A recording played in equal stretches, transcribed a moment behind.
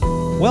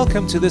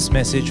Welcome to this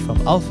message from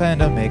Alpha and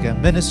Omega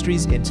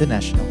Ministries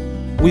International.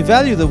 We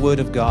value the Word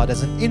of God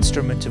as an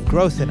instrument of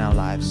growth in our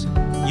lives,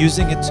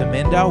 using it to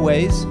mend our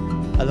ways,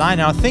 align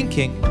our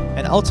thinking,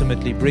 and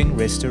ultimately bring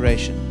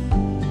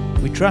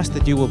restoration. We trust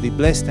that you will be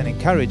blessed and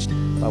encouraged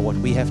by what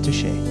we have to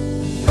share.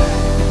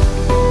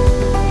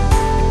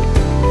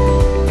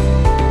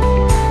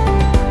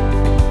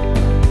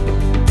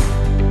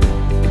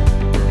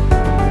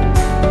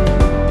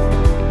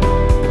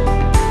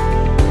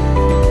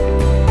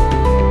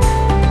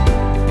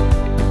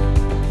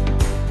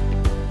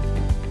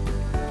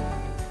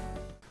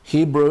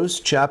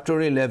 Hebrews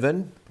chapter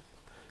 11,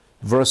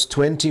 verse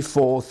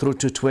 24 through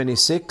to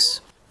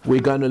 26.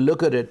 We're going to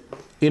look at it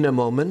in a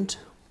moment.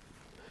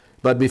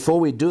 But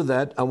before we do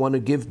that, I want to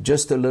give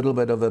just a little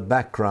bit of a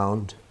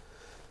background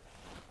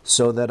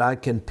so that I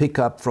can pick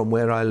up from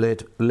where I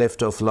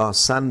left off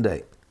last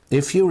Sunday.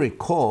 If you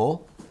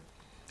recall,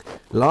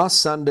 last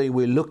Sunday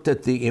we looked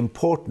at the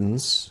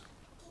importance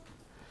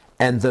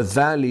and the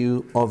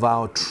value of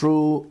our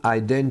true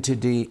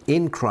identity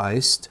in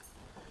Christ,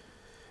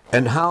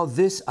 and how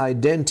this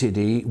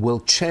identity will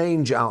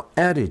change our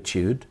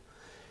attitude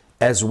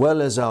as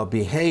well as our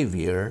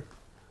behavior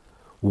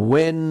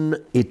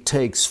when it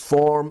takes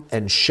form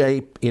and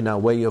shape in our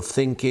way of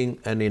thinking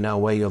and in our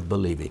way of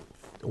believing.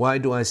 Why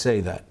do I say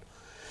that?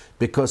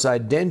 Because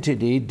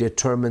identity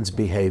determines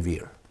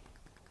behavior.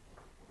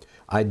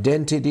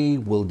 Identity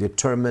will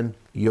determine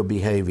your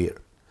behavior.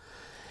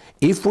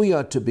 If we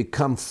are to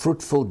become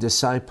fruitful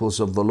disciples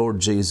of the Lord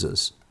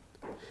Jesus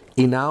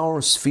in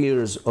our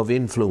spheres of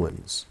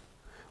influence,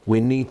 we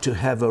need to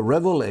have a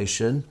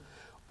revelation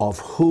of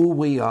who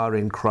we are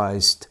in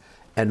Christ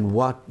and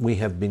what we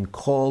have been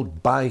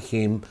called by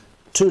Him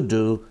to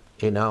do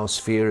in our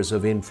spheres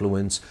of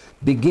influence,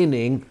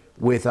 beginning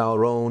with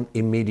our own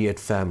immediate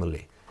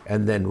family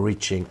and then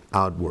reaching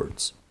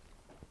outwards.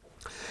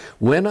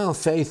 When our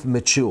faith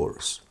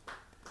matures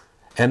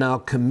and our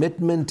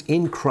commitment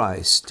in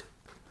Christ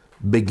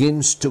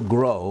begins to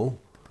grow,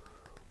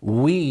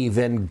 we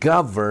then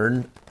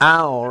govern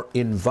our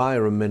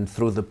environment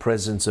through the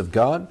presence of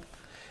God,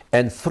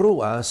 and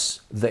through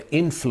us the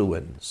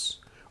influence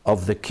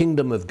of the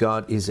kingdom of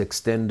God is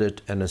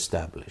extended and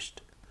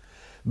established.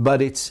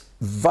 But it's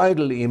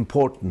vitally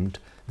important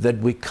that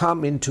we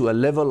come into a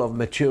level of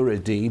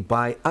maturity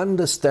by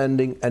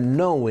understanding and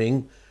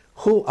knowing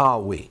who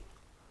are we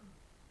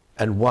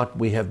and what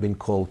we have been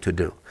called to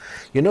do.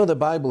 You know, the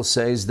Bible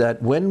says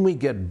that when we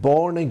get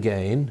born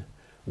again,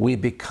 we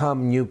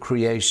become new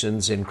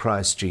creations in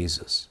Christ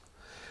Jesus.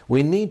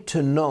 We need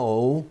to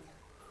know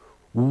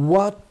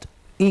what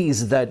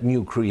is that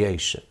new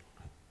creation.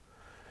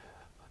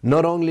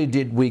 Not only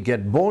did we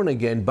get born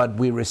again, but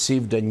we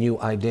received a new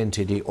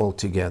identity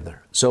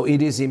altogether. So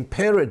it is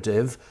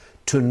imperative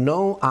to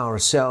know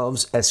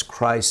ourselves as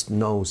Christ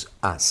knows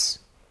us.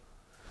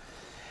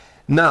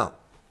 Now,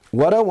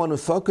 what I want to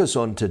focus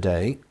on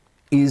today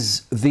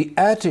is the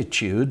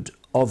attitude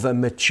of a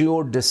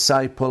mature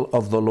disciple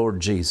of the Lord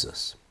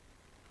Jesus.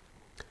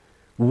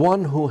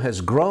 One who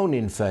has grown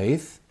in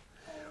faith,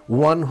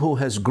 one who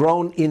has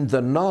grown in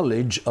the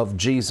knowledge of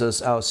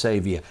Jesus our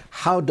Savior.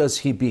 How does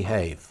he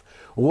behave?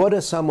 What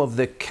are some of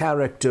the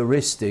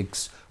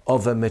characteristics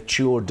of a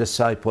mature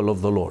disciple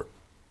of the Lord?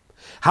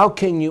 How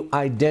can you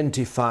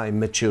identify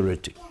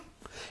maturity?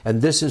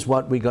 And this is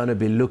what we're going to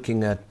be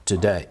looking at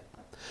today.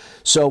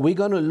 So we're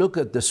going to look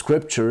at the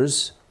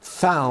scriptures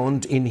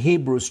found in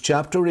Hebrews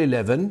chapter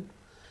 11,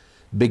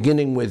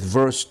 beginning with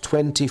verse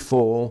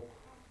 24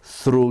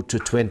 through to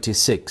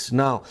 26.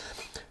 Now,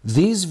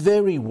 these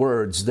very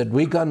words that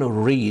we're going to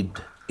read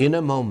in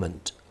a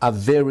moment are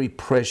very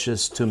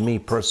precious to me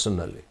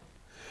personally.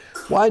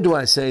 Why do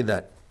I say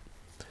that?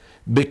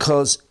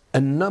 Because a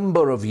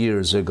number of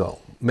years ago,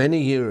 many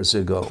years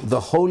ago, the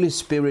Holy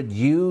Spirit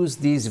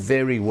used these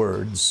very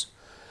words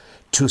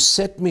to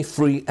set me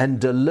free and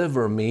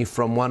deliver me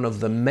from one of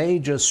the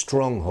major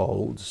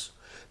strongholds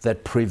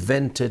that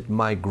prevented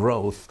my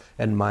growth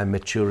and my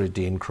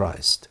maturity in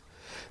Christ.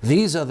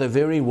 These are the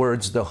very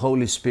words the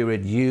Holy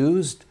Spirit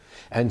used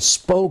and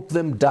spoke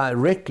them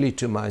directly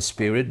to my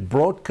spirit,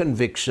 brought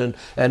conviction,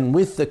 and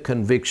with the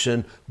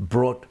conviction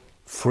brought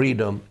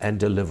freedom and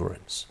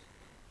deliverance.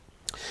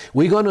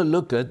 We're going to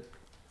look at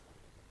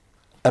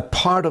a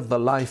part of the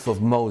life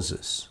of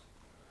Moses.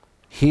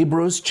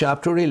 Hebrews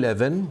chapter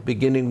 11,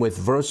 beginning with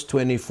verse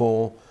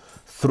 24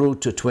 through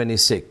to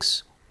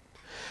 26.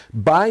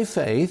 By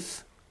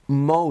faith,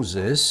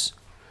 Moses,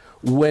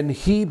 when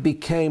he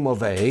became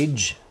of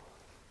age,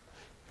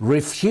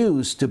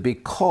 refused to be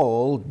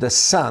called the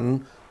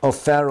son of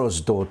Pharaoh's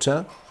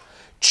daughter,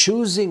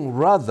 choosing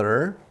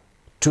rather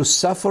to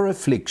suffer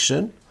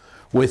affliction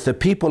with the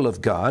people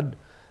of God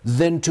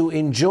than to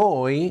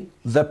enjoy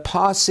the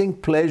passing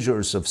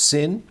pleasures of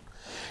sin,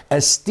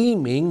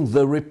 esteeming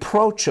the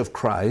reproach of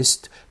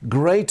Christ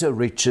greater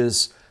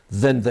riches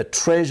than the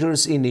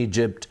treasures in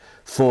Egypt,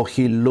 for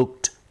he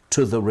looked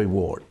to the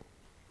reward.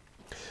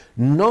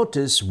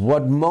 Notice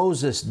what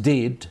Moses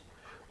did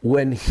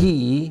when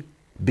he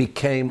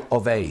became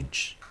of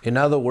age. In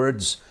other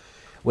words,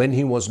 when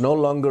he was no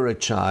longer a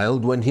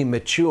child, when he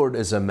matured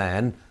as a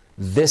man,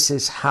 this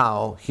is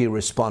how he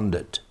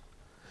responded.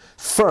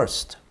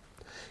 First,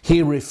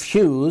 he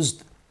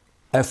refused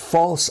a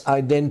false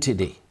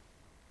identity,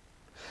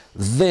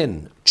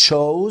 then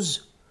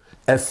chose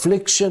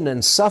affliction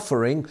and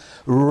suffering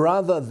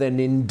rather than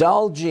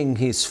indulging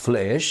his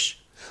flesh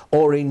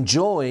or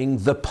enjoying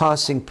the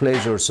passing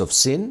pleasures of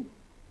sin.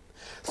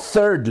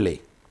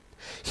 Thirdly,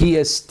 he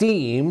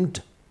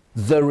esteemed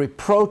the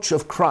reproach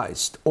of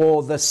Christ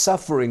or the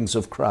sufferings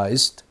of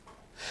Christ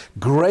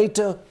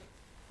greater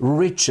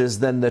riches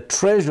than the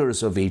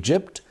treasures of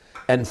Egypt.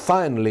 And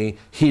finally,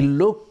 he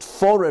looked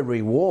for a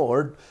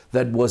reward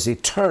that was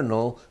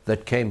eternal,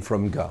 that came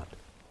from God.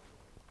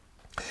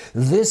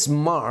 This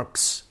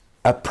marks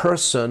a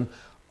person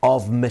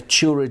of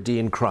maturity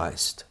in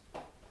Christ.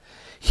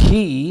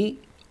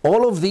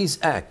 All of these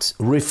acts,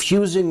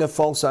 refusing a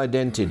false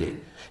identity,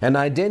 an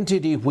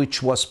identity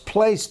which was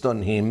placed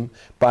on him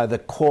by the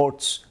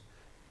courts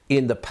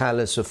in the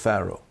palace of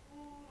Pharaoh.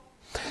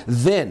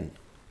 Then,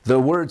 the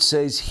word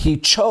says he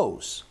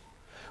chose.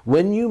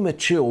 When you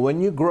mature,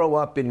 when you grow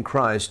up in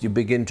Christ, you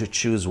begin to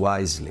choose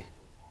wisely.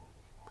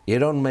 You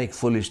don't make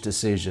foolish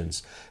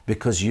decisions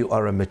because you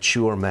are a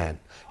mature man.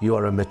 You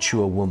are a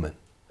mature woman.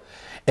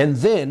 And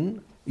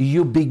then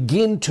you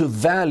begin to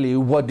value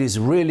what is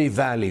really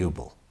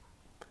valuable.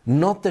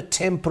 Not the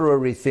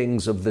temporary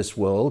things of this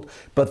world,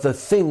 but the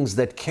things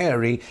that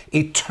carry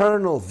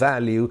eternal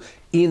value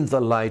in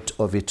the light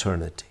of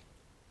eternity.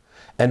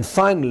 And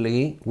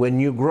finally, when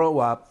you grow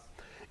up,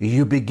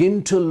 you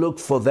begin to look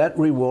for that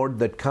reward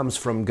that comes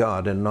from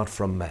God and not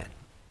from man.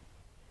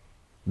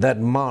 That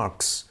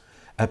marks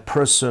a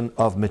person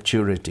of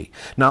maturity.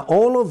 Now,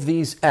 all of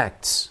these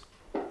acts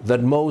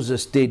that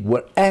Moses did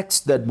were acts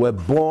that were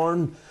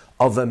born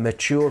of a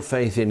mature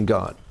faith in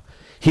God.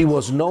 He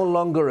was no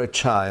longer a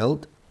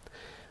child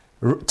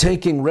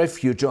taking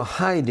refuge or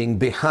hiding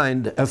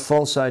behind a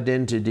false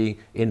identity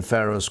in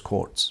Pharaoh's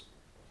courts.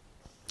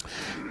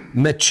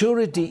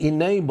 Maturity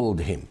enabled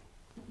him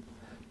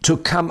to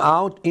come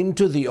out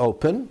into the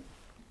open,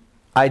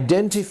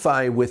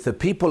 identify with the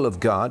people of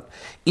God,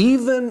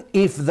 even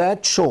if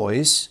that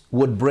choice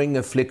would bring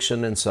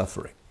affliction and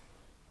suffering.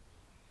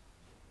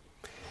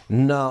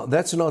 Now,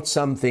 that's not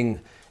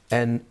something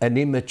an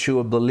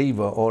immature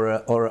believer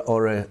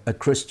or a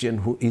Christian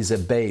who is a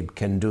babe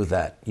can do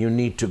that. You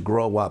need to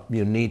grow up.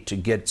 You need to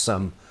get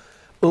some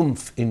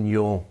oomph in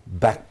your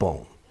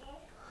backbone.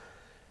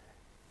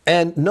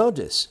 And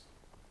notice,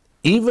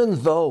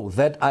 even though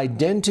that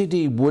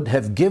identity would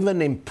have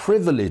given him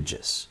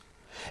privileges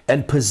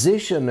and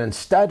position and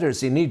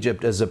status in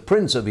Egypt as a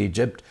prince of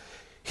Egypt,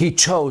 he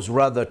chose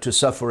rather to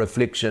suffer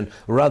affliction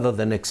rather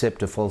than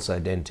accept a false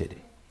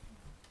identity.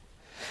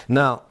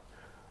 Now,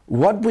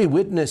 what we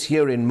witness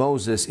here in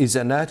Moses is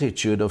an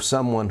attitude of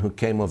someone who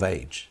came of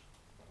age.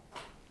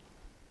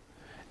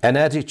 An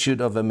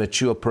attitude of a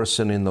mature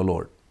person in the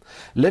Lord.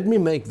 Let me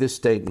make this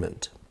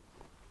statement.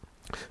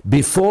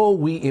 Before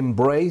we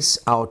embrace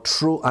our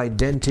true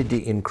identity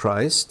in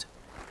Christ,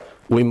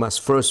 we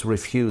must first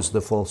refuse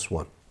the false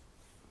one.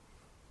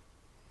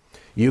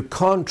 You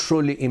can't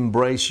truly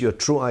embrace your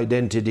true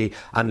identity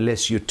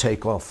unless you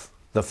take off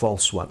the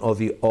false one, or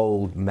the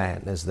old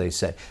man, as they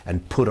say,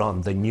 and put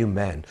on the new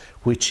man,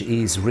 which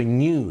is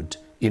renewed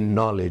in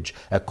knowledge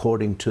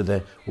according to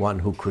the one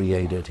who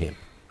created him.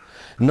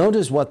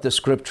 Notice what the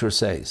scripture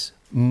says.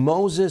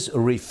 Moses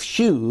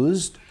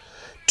refused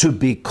to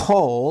be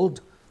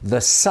called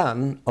the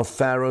son of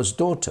Pharaoh's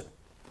daughter.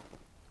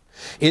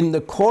 In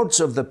the courts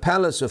of the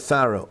palace of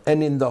Pharaoh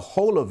and in the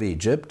whole of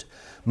Egypt,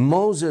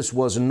 Moses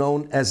was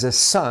known as a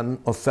son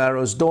of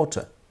Pharaoh's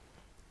daughter.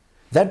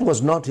 That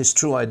was not his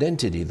true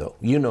identity, though.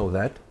 You know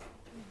that.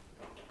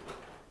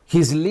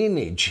 His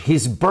lineage,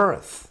 his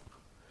birth,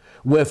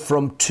 were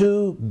from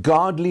two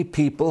godly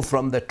people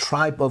from the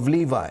tribe of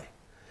Levi.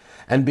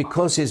 And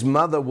because his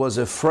mother was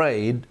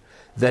afraid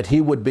that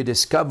he would be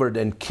discovered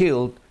and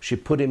killed, she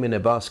put him in a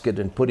basket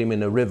and put him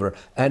in a river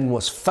and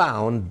was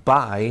found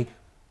by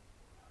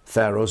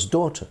Pharaoh's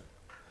daughter.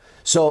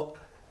 So,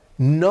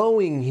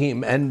 knowing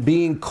him and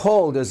being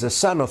called as the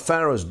son of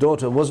Pharaoh's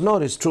daughter was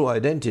not his true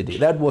identity.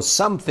 That was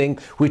something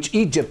which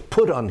Egypt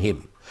put on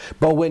him.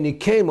 But when he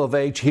came of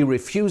age, he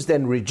refused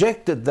and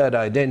rejected that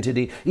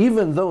identity,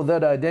 even though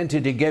that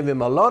identity gave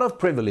him a lot of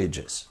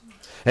privileges.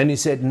 And he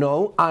said,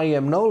 no, I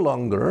am no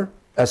longer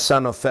a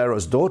son of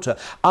Pharaoh's daughter.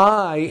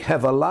 I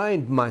have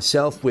aligned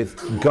myself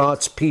with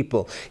God's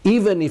people,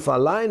 even if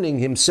aligning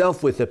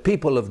himself with the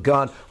people of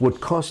God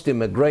would cost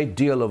him a great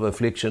deal of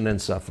affliction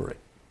and suffering.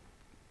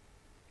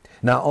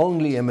 Now,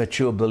 only a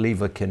mature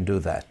believer can do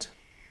that.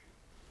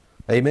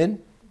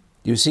 Amen?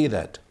 You see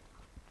that?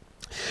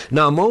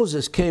 Now,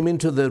 Moses came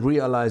into the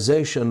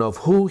realization of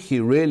who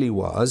he really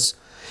was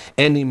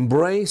and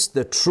embraced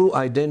the true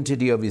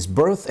identity of his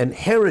birth and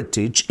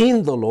heritage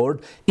in the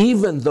Lord,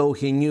 even though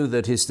he knew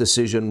that his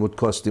decision would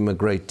cost him a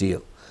great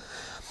deal.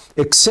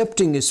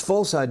 Accepting his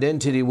false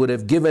identity would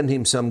have given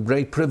him some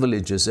great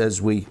privileges,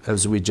 as we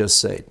just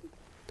said.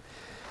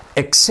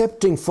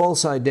 Accepting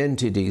false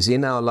identities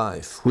in our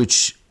life,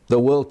 which the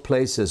world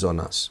places on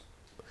us,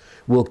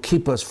 will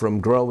keep us from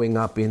growing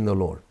up in the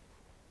Lord.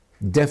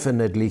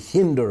 Definitely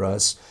hinder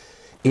us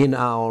in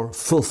our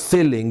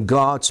fulfilling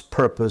God's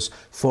purpose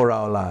for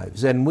our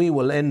lives. And we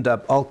will end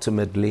up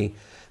ultimately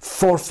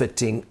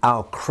forfeiting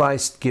our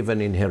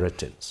Christ-given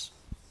inheritance.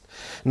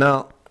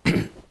 Now,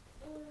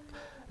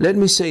 let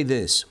me say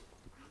this.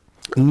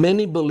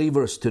 Many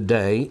believers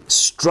today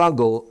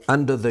struggle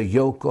under the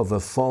yoke of a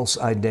false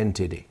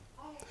identity.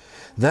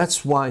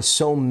 That's why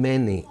so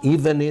many,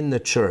 even in the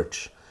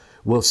church,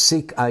 will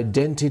seek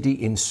identity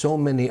in so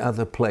many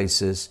other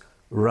places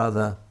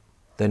rather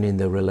than in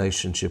the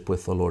relationship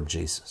with the Lord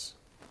Jesus.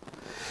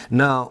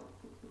 Now,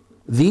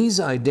 these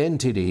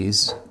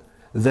identities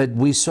that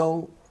we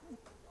so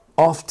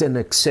often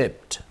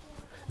accept,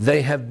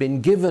 they have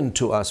been given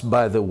to us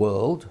by the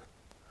world,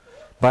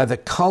 by the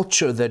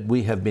culture that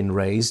we have been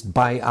raised,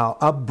 by our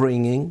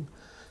upbringing,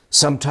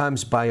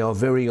 sometimes by our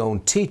very own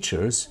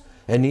teachers,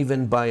 and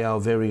even by our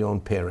very own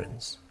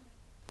parents.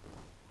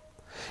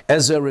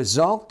 As a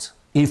result,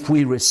 if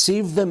we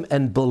receive them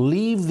and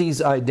believe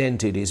these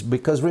identities,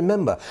 because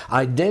remember,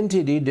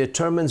 identity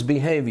determines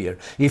behavior.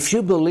 If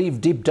you believe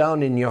deep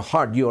down in your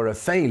heart you're a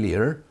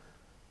failure,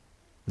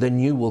 then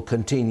you will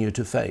continue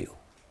to fail.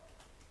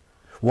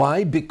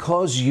 Why?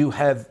 Because you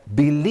have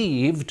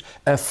believed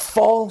a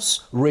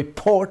false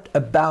report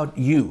about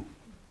you.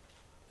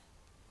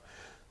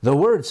 The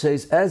word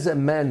says, as a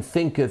man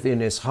thinketh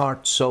in his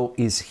heart, so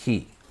is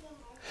he.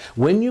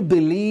 When you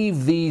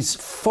believe these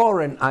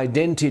foreign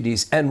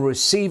identities and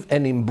receive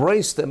and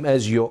embrace them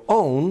as your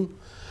own,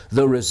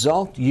 the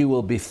result, you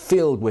will be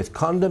filled with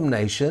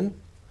condemnation,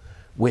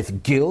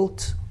 with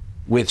guilt,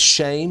 with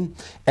shame,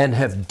 and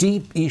have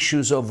deep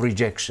issues of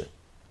rejection.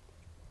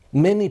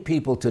 Many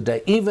people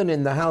today, even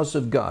in the house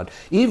of God,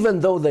 even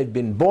though they've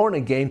been born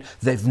again,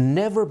 they've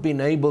never been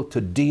able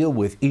to deal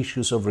with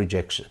issues of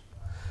rejection.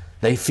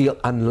 They feel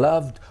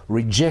unloved,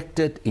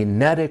 rejected,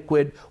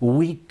 inadequate,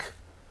 weak.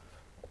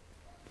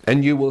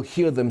 And you will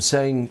hear them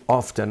saying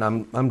often,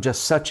 I'm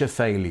just such a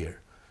failure.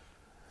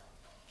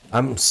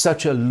 I'm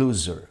such a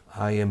loser.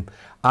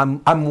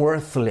 I'm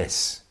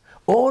worthless.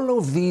 All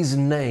of these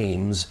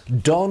names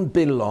don't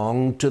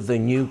belong to the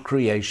new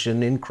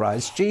creation in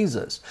Christ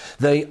Jesus.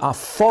 They are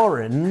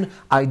foreign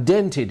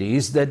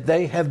identities that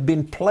they have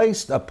been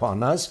placed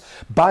upon us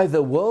by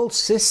the world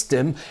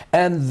system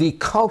and the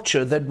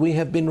culture that we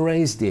have been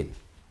raised in.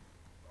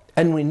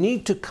 And we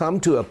need to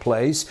come to a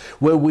place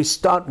where we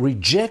start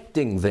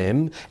rejecting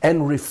them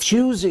and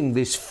refusing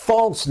these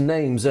false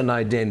names and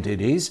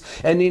identities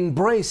and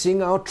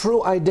embracing our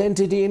true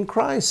identity in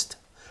Christ,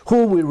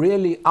 who we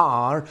really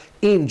are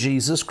in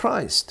Jesus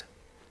Christ.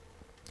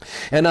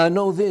 And I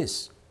know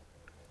this,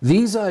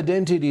 these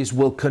identities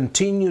will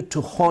continue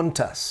to haunt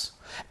us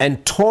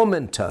and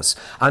torment us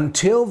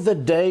until the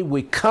day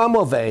we come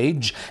of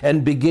age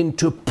and begin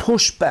to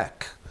push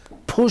back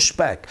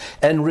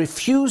and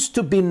refuse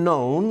to be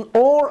known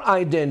or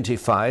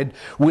identified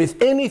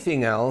with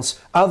anything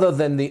else other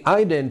than the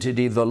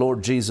identity the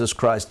Lord Jesus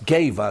Christ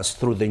gave us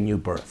through the new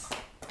birth.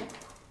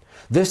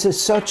 This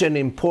is such an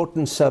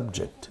important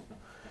subject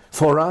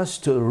for us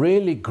to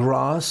really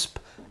grasp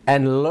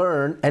and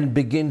learn and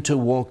begin to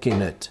walk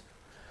in it.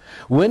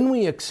 When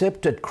we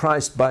accepted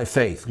Christ by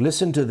faith,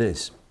 listen to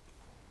this,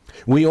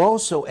 we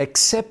also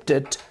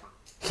accepted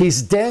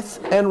His death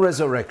and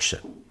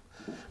resurrection.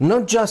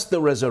 Not just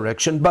the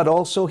resurrection, but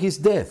also His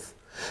death.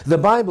 The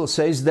Bible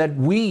says that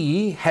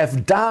we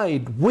have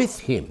died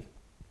with Him.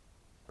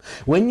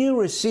 When you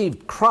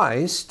received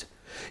Christ,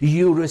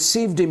 you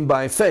received Him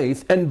by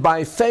faith, and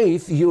by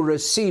faith you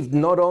received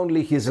not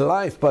only His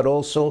life, but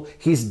also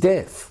His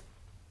death.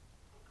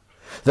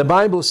 The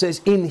Bible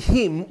says, in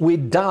Him we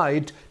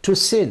died to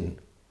sin.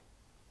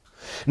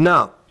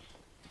 Now,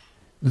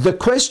 the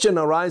question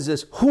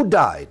arises, who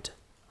died?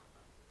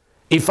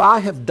 If I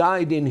have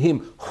died in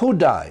Him, who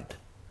died?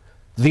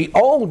 The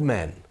old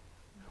man,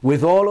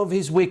 with all of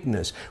his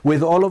weakness,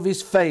 with all of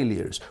his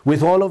failures,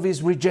 with all of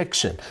his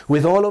rejection,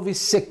 with all of his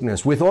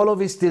sickness, with all of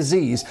his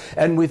disease,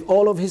 and with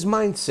all of his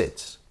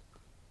mindsets.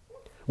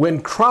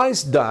 When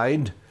Christ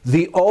died,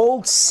 the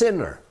old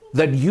sinner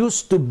that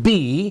used to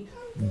be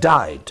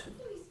died.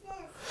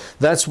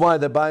 That's why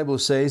the Bible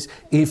says,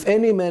 if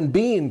any man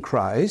be in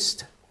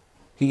Christ,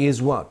 he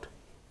is what?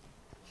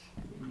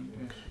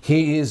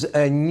 He is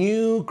a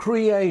new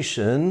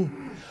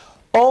creation.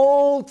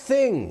 All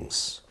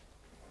things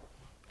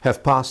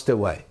have passed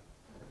away,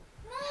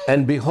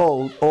 and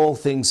behold, all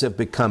things have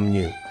become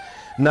new.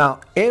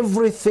 Now,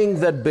 everything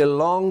that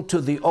belonged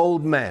to the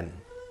old man,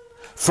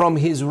 from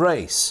his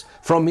race,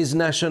 from his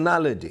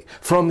nationality,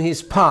 from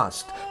his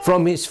past,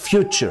 from his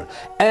future,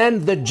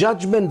 and the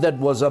judgment that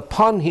was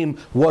upon him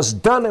was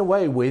done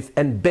away with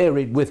and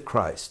buried with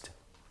Christ.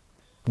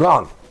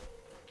 Gone.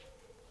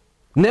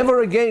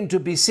 Never again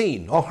to be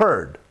seen or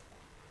heard.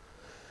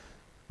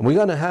 We're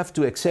going to have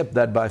to accept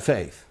that by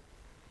faith.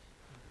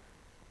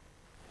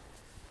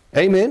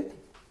 Amen?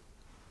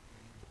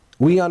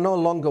 We are no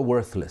longer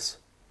worthless.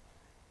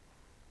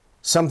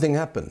 Something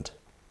happened.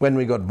 when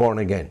we got born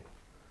again.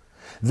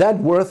 That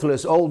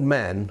worthless old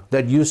man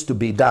that used to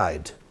be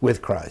died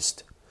with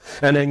Christ,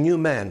 and a new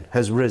man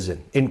has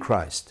risen in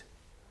Christ.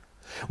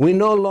 We're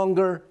no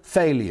longer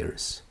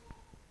failures.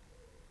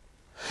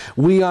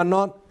 We are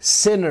not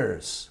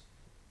sinners.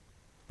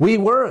 We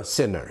were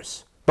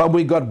sinners, but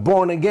we got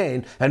born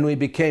again and we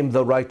became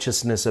the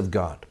righteousness of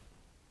God.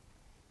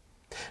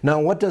 Now,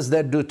 what does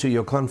that do to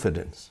your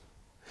confidence?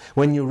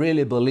 When you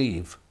really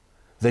believe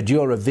that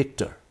you're a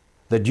victor,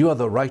 that you are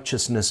the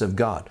righteousness of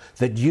God,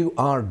 that you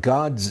are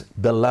God's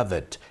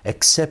beloved,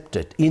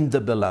 accepted in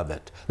the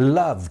beloved,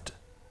 loved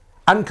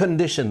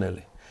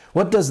unconditionally.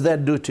 What does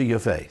that do to your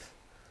faith?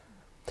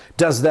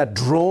 Does that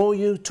draw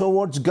you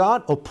towards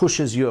God or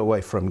pushes you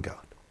away from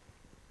God?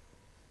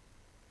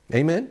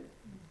 Amen?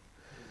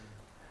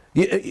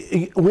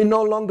 We're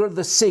no longer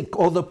the sick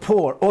or the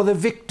poor or the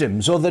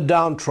victims or the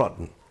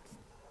downtrodden.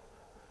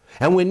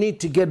 And we need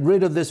to get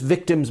rid of this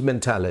victim's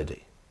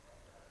mentality.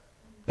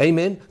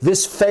 Amen?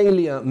 This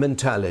failure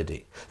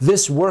mentality,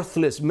 this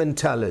worthless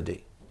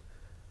mentality.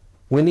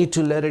 We need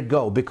to let it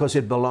go because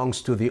it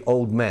belongs to the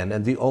old man,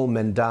 and the old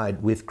man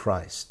died with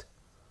Christ.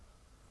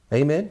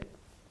 Amen?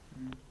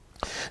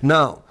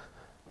 Now,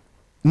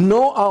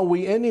 nor are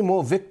we any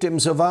more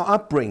victims of our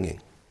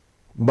upbringing,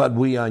 but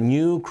we are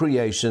new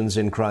creations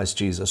in Christ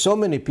Jesus. So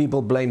many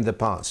people blame the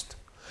past.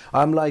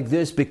 I'm like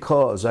this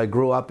because I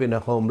grew up in a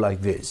home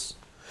like this.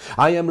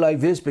 I am like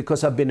this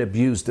because I've been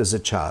abused as a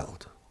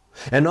child.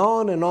 And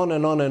on and on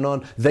and on and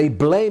on. They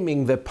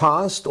blaming the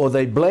past, or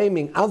they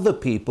blaming other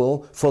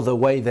people for the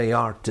way they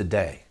are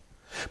today.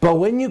 But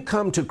when you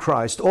come to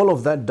Christ, all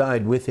of that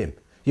died with Him.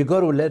 You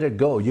got to let it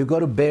go. You got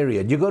to bury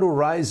it. You got to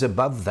rise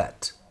above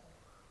that.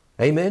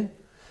 Amen?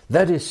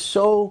 That is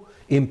so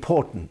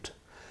important,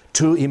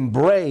 to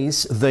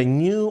embrace the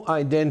new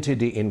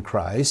identity in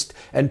Christ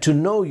and to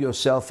know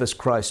yourself as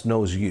Christ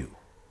knows you.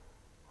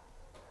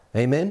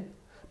 Amen?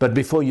 But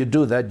before you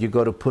do that, you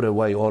got to put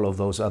away all of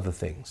those other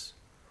things.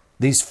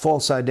 These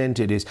false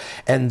identities.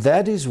 And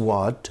that is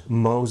what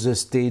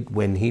Moses did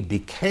when he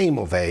became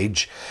of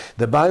age.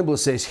 The Bible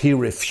says he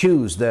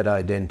refused that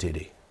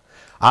identity.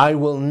 I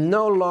will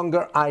no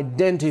longer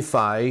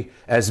identify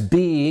as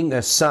being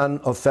a son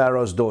of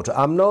Pharaoh's daughter.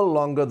 I'm no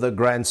longer the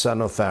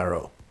grandson of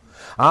Pharaoh.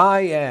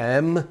 I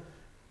am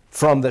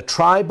from the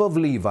tribe of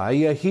Levi,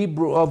 a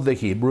Hebrew of the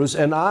Hebrews,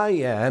 and I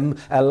am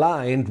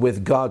aligned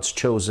with God's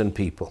chosen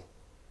people.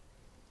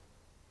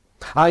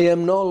 I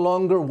am no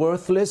longer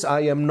worthless.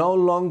 I am no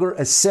longer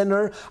a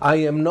sinner. I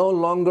am no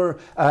longer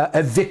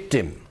a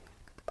victim.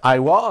 I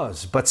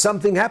was, but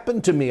something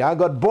happened to me. I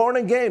got born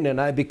again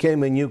and I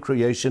became a new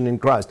creation in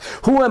Christ.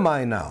 Who am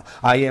I now?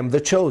 I am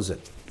the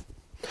chosen.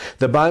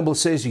 The Bible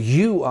says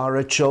you are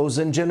a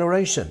chosen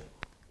generation.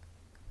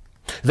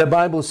 The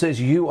Bible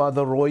says you are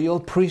the royal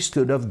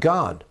priesthood of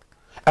God,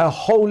 a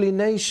holy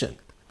nation.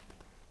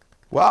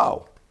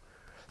 Wow.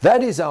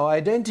 That is our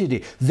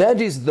identity.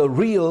 That is the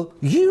real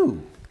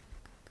you.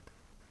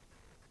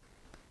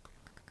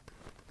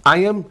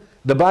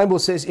 The Bible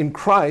says in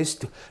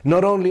Christ,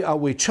 not only are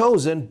we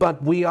chosen,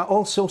 but we are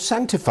also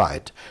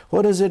sanctified.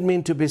 What does it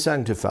mean to be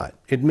sanctified?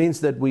 It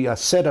means that we are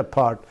set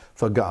apart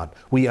for God.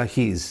 We are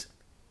His.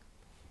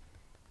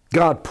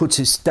 God puts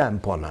His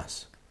stamp on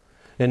us.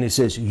 And He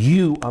says,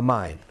 you are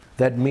mine.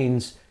 That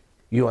means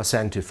you are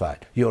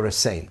sanctified. You're a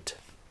saint.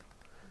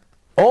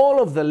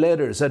 All of the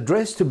letters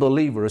addressed to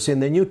believers in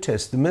the New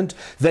Testament,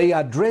 they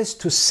are addressed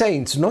to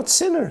saints, not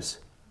sinners.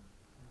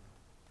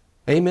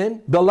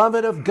 Amen?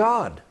 Beloved of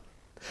God.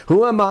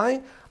 Who am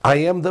I? I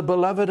am the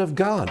beloved of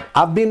God.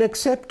 I've been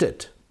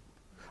accepted.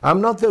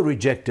 I'm not the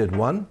rejected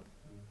one.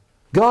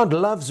 God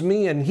loves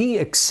me and He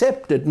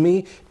accepted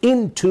me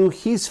into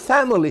His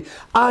family.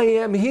 I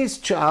am His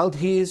child.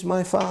 He is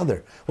my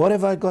Father. What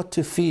have I got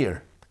to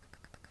fear?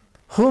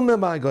 Whom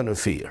am I going to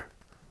fear?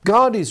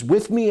 God is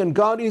with me and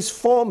God is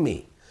for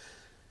me.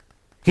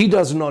 He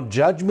does not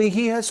judge me.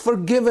 He has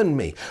forgiven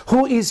me.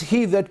 Who is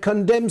he that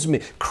condemns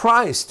me?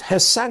 Christ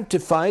has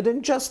sanctified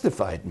and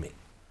justified me.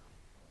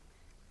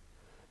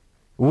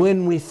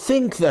 When we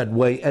think that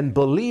way and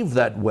believe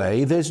that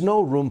way, there's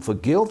no room for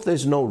guilt.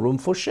 There's no room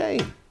for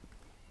shame.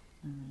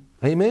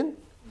 Amen?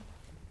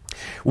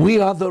 We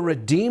are the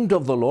redeemed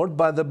of the Lord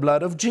by the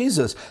blood of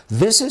Jesus.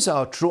 This is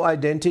our true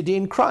identity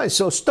in Christ.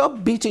 So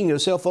stop beating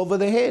yourself over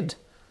the head.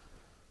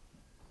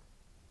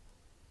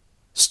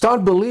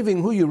 Start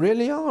believing who you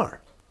really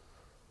are.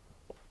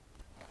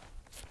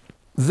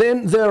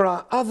 Then there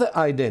are other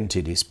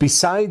identities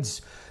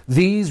besides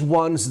these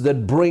ones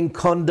that bring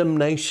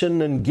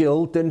condemnation and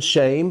guilt and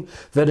shame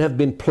that have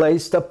been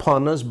placed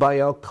upon us by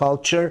our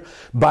culture,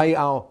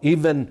 by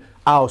even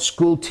our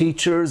school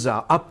teachers,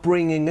 our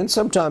upbringing, and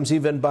sometimes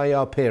even by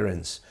our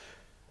parents.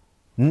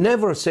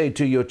 Never say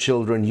to your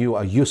children, you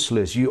are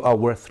useless, you are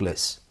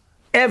worthless.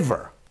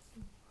 Ever.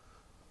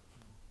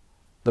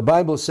 The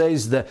Bible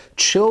says the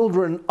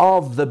children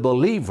of the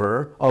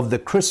believer, of the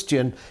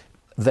Christian,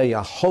 they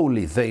are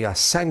holy, they are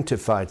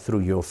sanctified through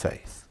your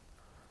faith.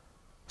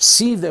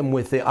 See them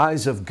with the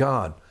eyes of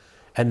God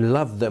and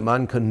love them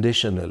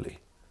unconditionally.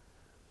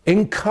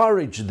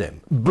 Encourage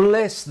them.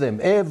 Bless them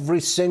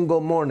every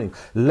single morning.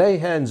 Lay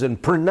hands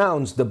and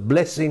pronounce the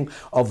blessing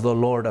of the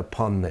Lord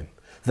upon them.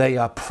 They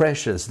are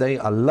precious. They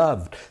are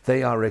loved.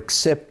 They are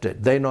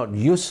accepted. They're not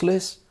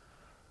useless.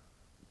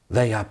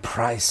 They are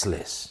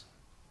priceless.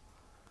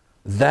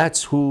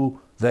 That's who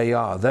they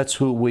are. That's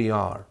who we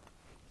are.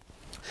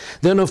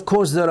 Then, of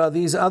course, there are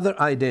these other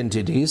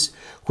identities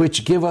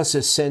which give us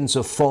a sense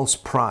of false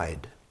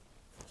pride,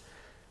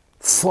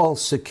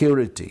 false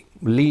security,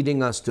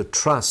 leading us to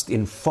trust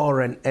in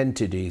foreign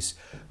entities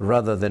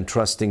rather than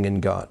trusting in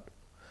God.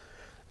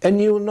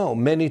 And you know,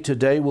 many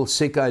today will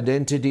seek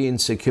identity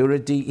and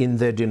security in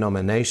their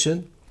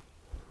denomination.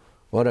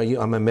 What are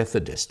you? I'm a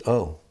Methodist.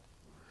 Oh,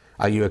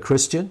 are you a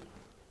Christian?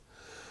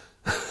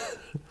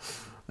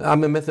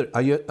 I'm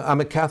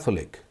a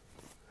Catholic.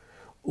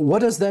 What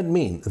does that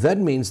mean? That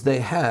means they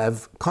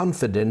have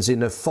confidence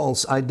in a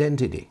false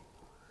identity.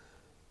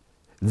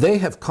 They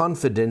have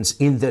confidence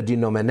in their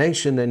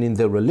denomination and in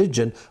their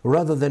religion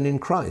rather than in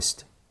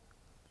Christ.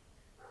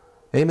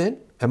 Amen?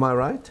 Am I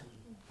right?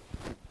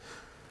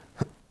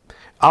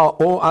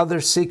 Or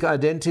others seek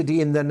identity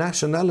in their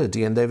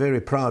nationality, and they're very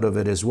proud of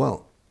it as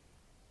well.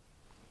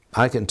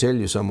 I can tell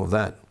you some of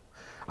that.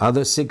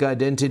 Others seek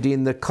identity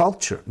in their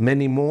culture,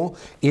 many more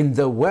in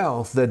the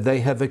wealth that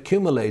they have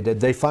accumulated.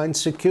 They find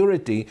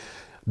security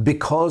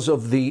because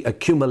of the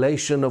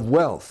accumulation of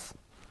wealth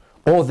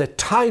or the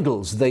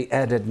titles they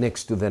added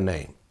next to their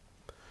name.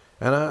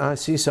 And I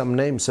see some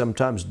names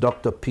sometimes,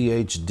 Dr.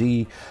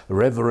 PhD,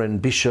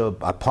 Reverend,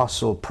 Bishop,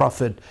 Apostle,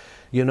 Prophet,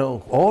 you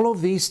know, all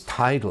of these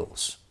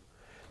titles.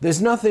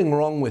 There's nothing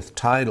wrong with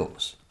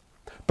titles.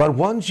 But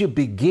once you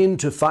begin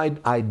to find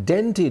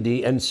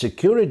identity and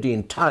security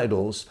in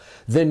titles,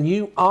 then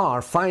you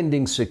are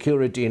finding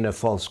security in a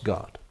false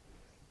God.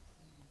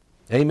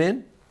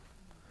 Amen?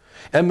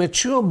 A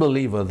mature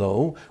believer,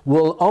 though,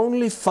 will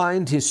only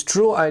find his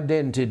true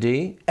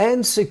identity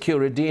and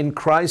security in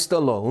Christ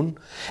alone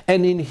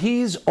and in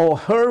his or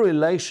her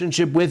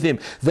relationship with Him.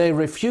 They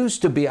refuse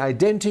to be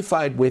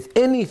identified with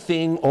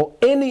anything or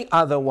any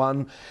other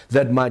one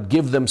that might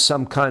give them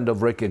some kind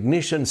of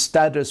recognition,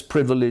 status,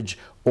 privilege,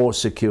 or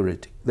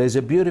security. There's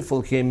a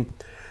beautiful hymn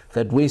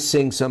that we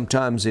sing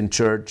sometimes in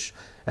church,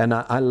 and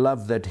I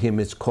love that hymn.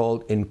 It's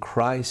called "In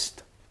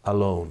Christ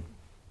Alone."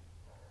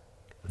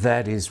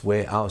 That is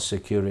where our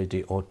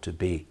security ought to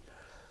be.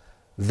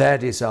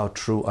 That is our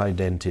true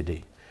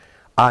identity.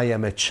 I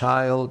am a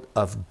child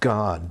of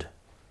God,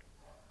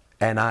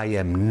 and I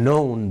am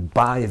known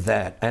by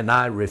that, and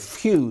I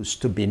refuse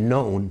to be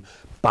known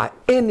by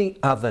any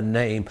other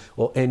name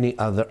or any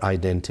other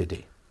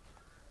identity.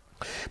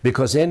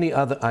 Because any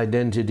other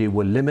identity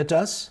will limit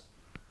us,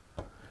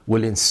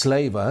 will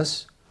enslave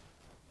us,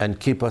 and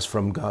keep us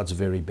from God's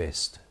very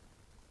best.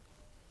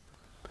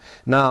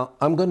 Now,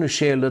 I'm going to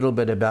share a little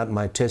bit about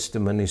my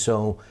testimony,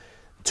 so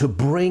to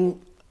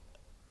bring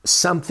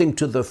something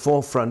to the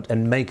forefront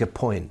and make a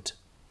point.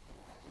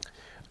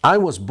 I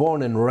was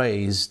born and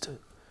raised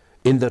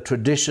in the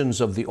traditions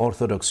of the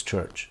Orthodox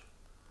Church,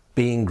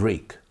 being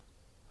Greek.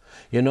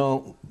 You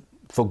know,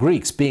 for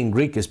Greeks, being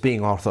Greek is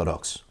being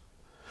Orthodox.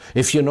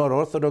 If you're not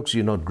Orthodox,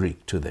 you're not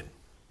Greek to them.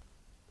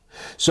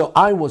 So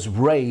I was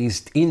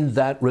raised in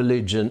that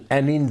religion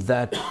and in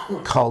that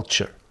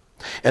culture.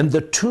 And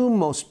the two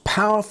most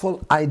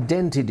powerful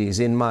identities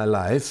in my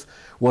life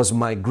was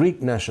my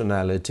Greek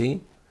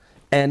nationality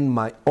and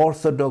my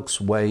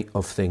Orthodox way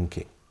of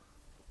thinking.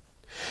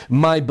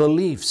 My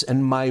beliefs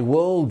and my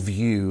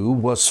worldview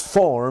was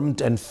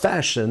formed and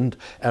fashioned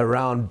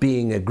around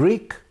being a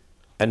Greek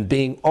and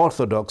being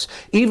Orthodox,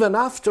 even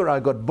after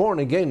I got born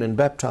again and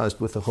baptized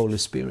with the Holy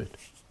Spirit.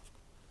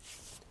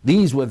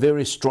 These were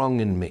very strong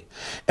in me.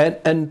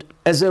 And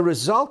as a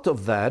result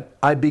of that,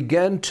 I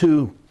began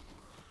to,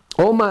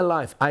 all my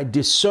life, I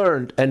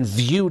discerned and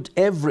viewed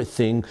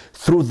everything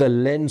through the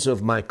lens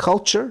of my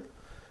culture,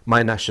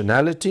 my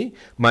nationality,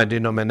 my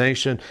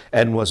denomination,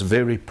 and was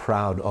very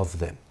proud of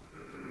them.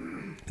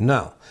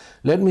 Now,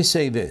 let me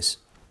say this.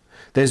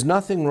 There's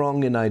nothing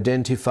wrong in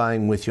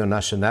identifying with your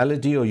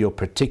nationality or your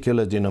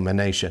particular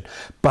denomination.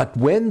 But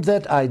when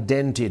that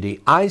identity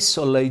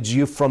isolates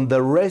you from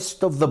the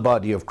rest of the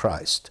body of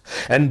Christ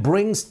and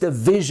brings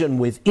division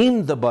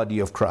within the body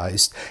of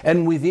Christ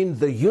and within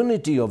the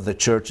unity of the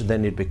church,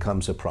 then it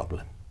becomes a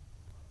problem.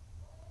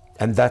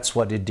 And that's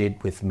what it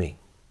did with me.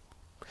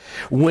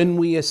 When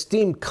we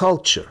esteem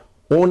culture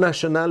or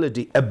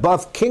nationality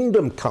above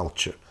kingdom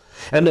culture,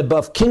 and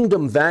above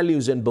kingdom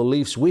values and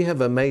beliefs, we have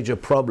a major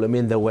problem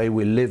in the way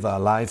we live our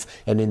life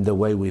and in the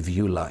way we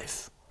view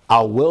life.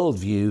 Our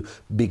worldview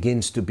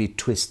begins to be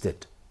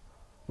twisted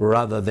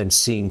rather than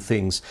seeing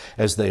things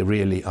as they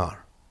really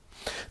are.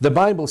 The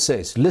Bible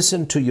says,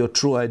 listen to your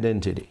true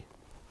identity.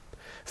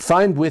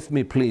 Find with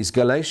me, please,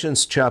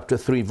 Galatians chapter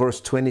 3,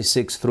 verse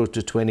 26 through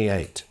to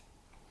 28.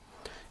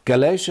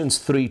 Galatians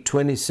 3,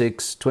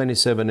 26,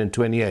 27, and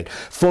 28.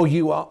 For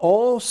you are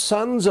all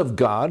sons of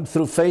God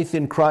through faith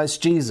in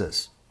Christ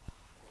Jesus.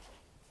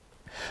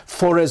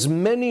 For as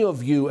many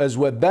of you as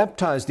were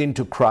baptized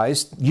into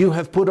Christ, you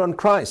have put on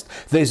Christ.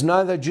 There's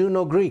neither Jew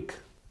nor Greek.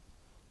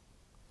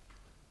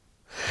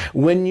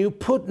 When you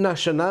put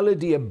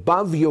nationality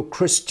above your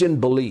Christian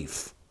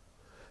belief,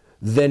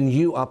 then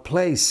you are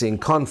placing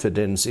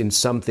confidence in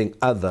something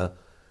other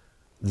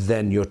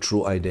than your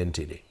true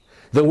identity.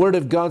 The Word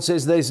of God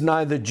says there's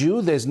neither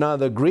Jew, there's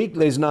neither Greek,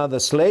 there's neither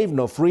slave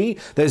nor free,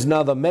 there's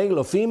neither male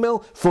or female,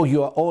 for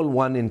you are all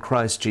one in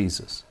Christ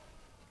Jesus.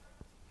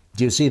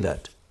 Do you see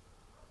that?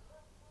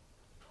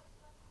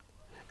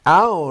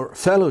 Our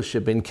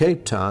fellowship in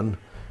Cape Town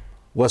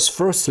was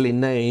firstly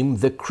named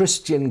the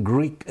Christian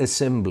Greek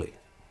Assembly.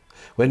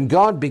 When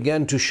God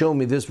began to show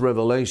me this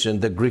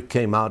revelation, the Greek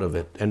came out of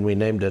it, and we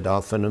named it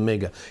Alpha and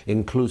Omega,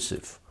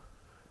 inclusive.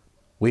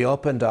 We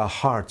opened our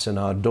hearts and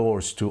our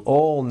doors to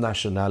all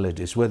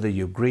nationalities, whether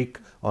you're Greek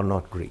or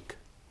not Greek.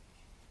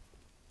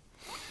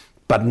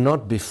 But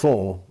not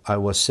before I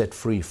was set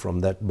free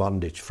from that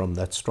bondage, from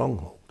that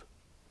stronghold.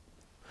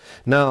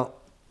 Now,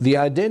 the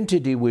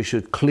identity we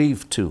should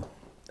cleave to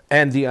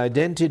and the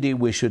identity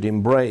we should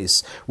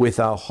embrace with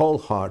our whole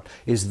heart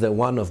is the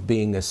one of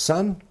being a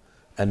son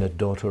and a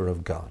daughter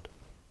of God.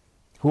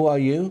 Who are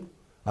you?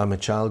 I'm a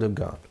child of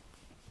God.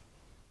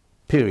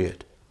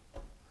 Period.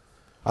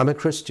 I'm a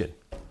Christian.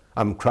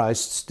 I'm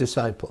Christ's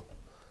disciple.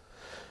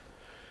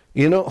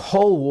 You know,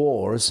 whole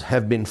wars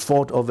have been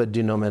fought over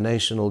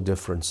denominational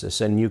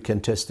differences, and you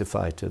can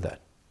testify to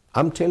that.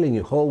 I'm telling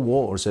you, whole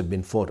wars have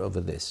been fought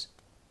over this.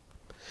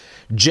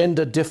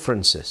 Gender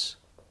differences,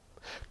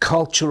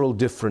 cultural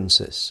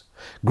differences,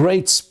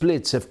 great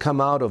splits have come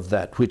out of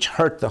that, which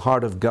hurt the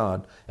heart of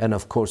God and,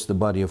 of course, the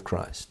body of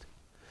Christ.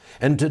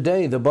 And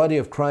today, the body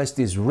of Christ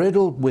is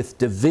riddled with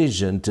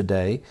division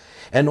today,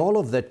 and all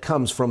of that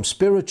comes from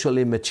spiritual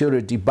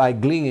immaturity by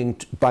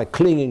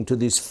clinging to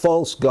these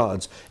false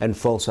gods and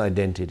false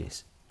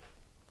identities.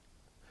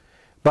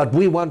 But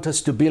we want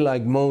us to be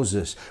like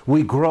Moses.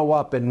 We grow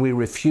up and we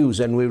refuse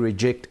and we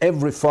reject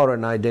every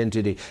foreign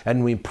identity,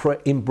 and we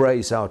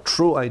embrace our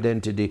true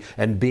identity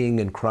and being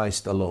in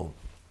Christ alone.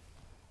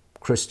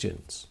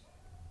 Christians,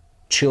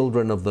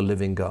 children of the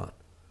living God,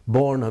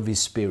 born of His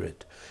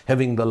Spirit,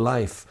 having the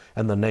life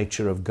and the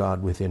nature of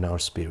God within our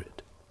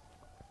spirit.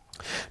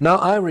 Now,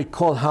 I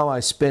recall how I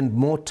spent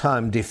more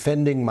time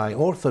defending my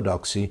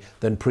orthodoxy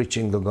than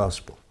preaching the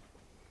gospel.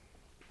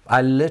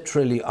 I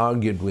literally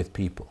argued with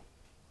people,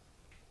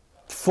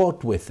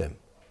 fought with them,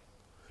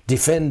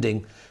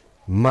 defending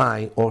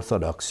my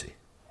orthodoxy.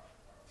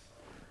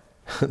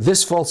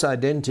 This false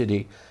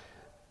identity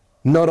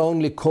not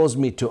only caused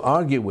me to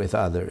argue with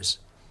others,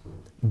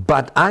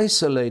 but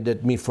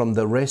isolated me from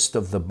the rest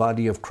of the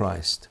body of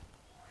Christ,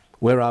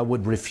 where I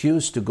would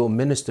refuse to go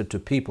minister to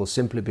people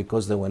simply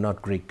because they were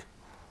not Greek.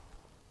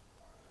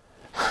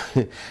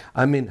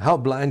 I mean, how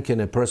blind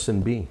can a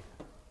person be?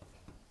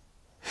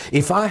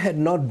 If I had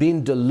not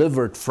been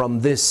delivered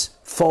from these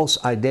false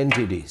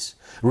identities,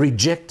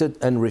 rejected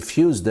and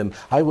refused them,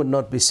 I would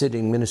not be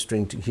sitting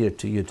ministering here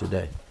to you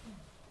today,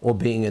 or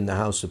being in the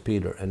house of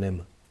Peter and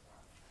Emma.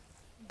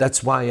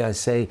 That's why I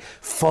say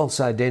false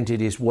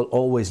identities will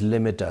always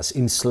limit us,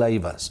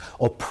 enslave us,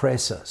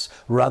 oppress us,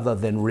 rather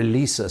than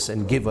release us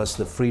and give us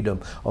the freedom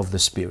of the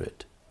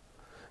Spirit.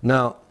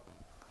 Now,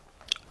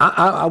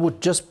 I would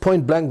just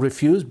point blank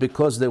refuse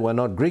because they were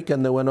not Greek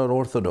and they were not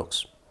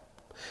Orthodox.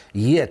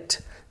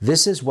 Yet,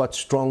 this is what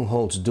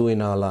strongholds do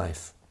in our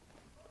life.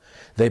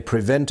 They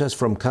prevent us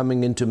from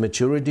coming into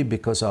maturity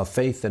because our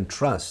faith and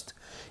trust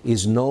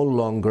is no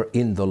longer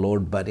in the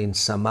Lord, but in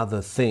some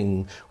other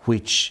thing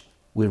which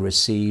we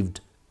received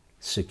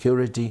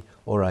security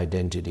or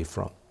identity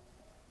from.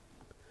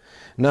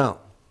 Now,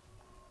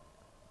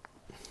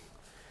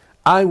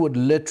 I would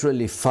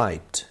literally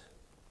fight,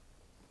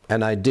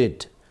 and I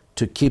did,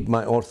 to keep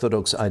my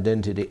Orthodox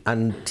identity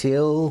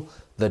until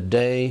the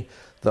day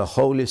the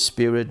Holy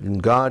Spirit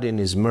and God in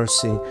His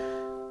mercy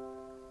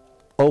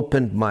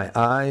opened my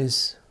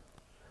eyes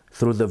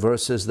through the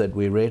verses that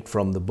we read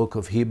from the book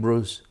of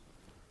Hebrews.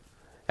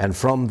 And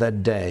from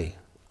that day,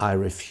 I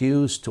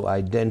refused to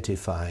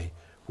identify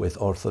with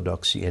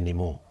orthodoxy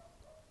anymore.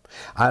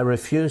 I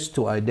refuse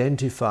to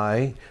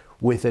identify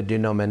with a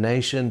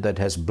denomination that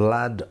has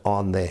blood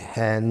on their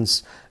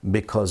hands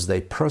because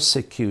they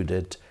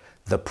persecuted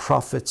the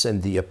prophets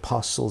and the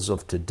apostles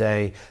of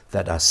today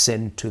that are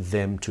sent to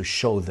them to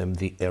show them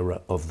the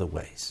error of the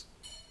ways.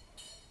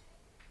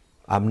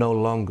 I'm no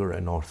longer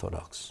an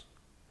Orthodox.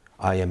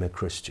 I am a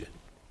Christian.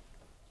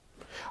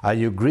 Are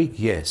you Greek?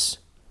 Yes.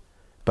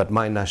 But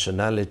my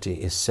nationality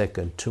is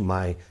second to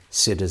my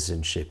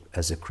citizenship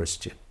as a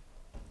Christian.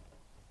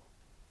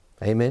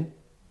 Amen?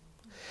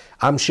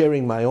 I'm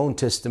sharing my own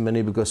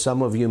testimony because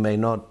some of you may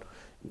not,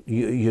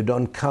 you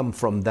don't come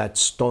from that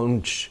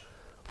staunch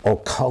or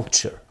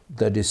culture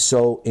that is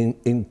so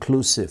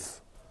inclusive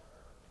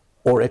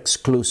or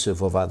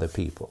exclusive of other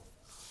people.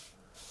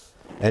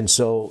 And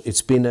so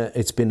it's been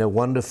a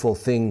wonderful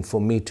thing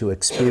for me to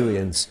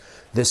experience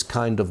this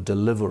kind of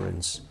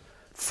deliverance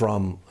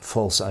from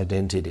false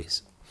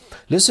identities.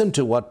 Listen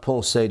to what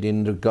Paul said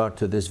in regard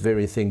to this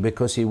very thing,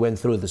 because he went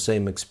through the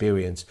same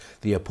experience,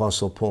 the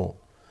Apostle Paul.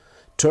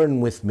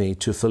 Turn with me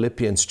to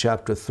Philippians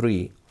chapter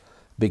 3,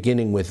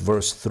 beginning with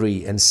verse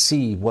 3, and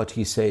see what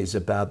he says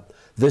about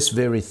this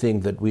very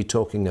thing that we're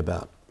talking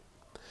about.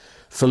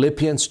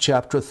 Philippians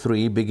chapter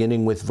 3,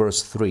 beginning with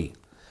verse 3.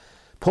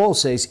 Paul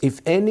says,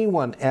 if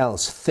anyone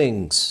else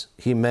thinks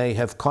he may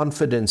have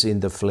confidence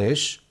in the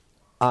flesh,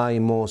 I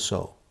more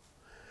so.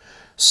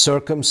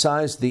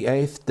 Circumcised the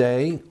 8th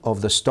day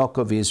of the stock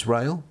of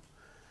Israel,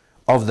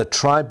 of the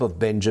tribe of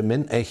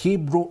Benjamin, a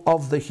Hebrew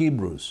of the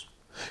Hebrews.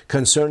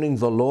 Concerning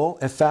the law,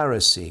 a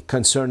Pharisee.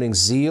 Concerning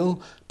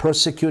zeal,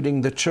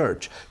 persecuting the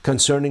church.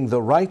 Concerning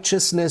the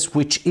righteousness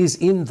which is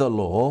in the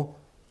law,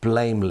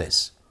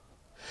 blameless.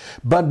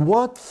 But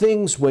what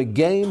things were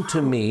gain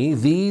to me,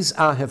 these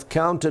I have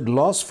counted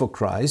loss for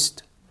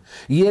Christ.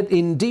 Yet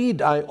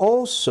indeed I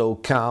also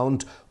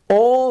count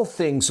all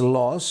things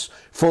loss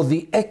for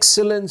the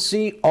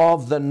excellency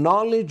of the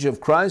knowledge of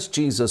Christ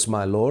Jesus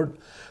my Lord,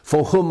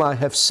 for whom I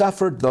have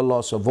suffered the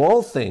loss of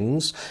all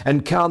things,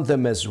 and count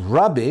them as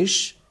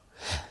rubbish,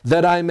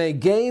 that I may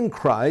gain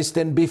Christ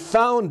and be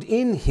found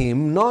in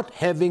him, not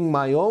having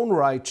my own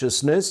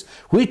righteousness,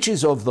 which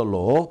is of the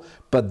law,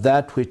 but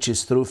that which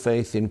is through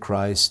faith in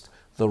Christ,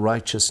 the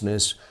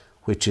righteousness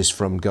which is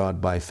from God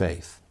by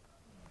faith.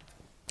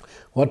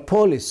 What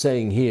Paul is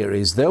saying here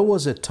is there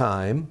was a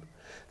time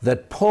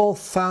that Paul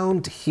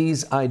found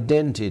his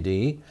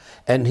identity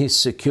and his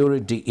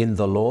security in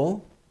the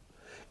law,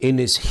 in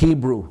his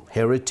Hebrew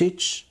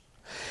heritage,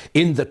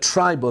 in the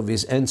tribe of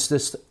his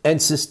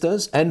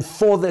ancestors, and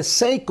for the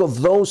sake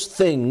of those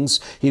things,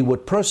 he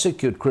would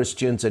persecute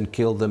Christians and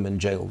kill them and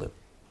jail them.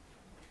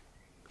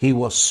 He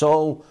was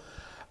so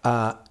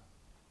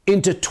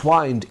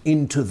intertwined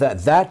into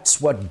that.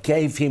 That's what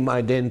gave him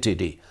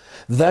identity.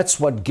 That's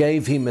what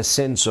gave him a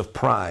sense of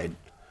pride.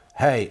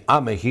 Hey,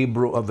 I'm a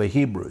Hebrew of the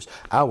Hebrews.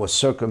 I was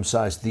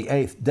circumcised the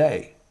 8th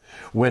day.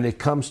 When it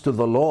comes to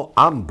the law,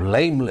 I'm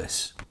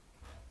blameless.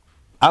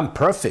 I'm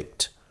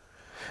perfect.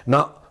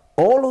 Now,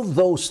 all of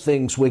those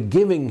things were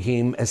giving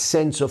him a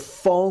sense of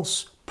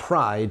false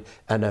pride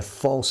and a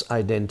false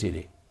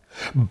identity.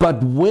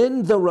 But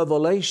when the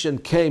revelation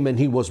came and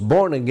he was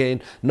born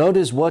again,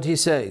 notice what he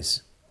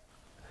says.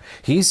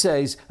 He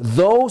says,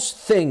 those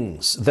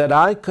things that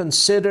I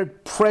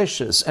considered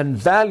precious and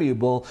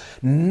valuable,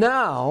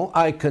 now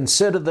I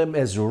consider them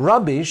as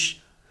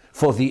rubbish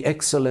for the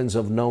excellence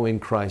of knowing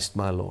Christ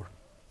my Lord.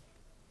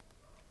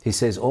 He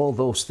says, all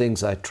those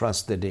things I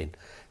trusted in,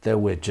 they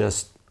were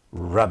just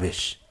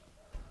rubbish.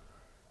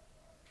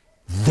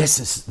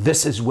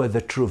 This is where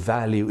the true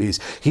value is.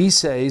 He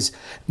says,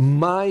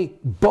 my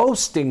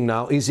boasting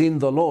now is in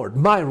the Lord.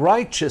 My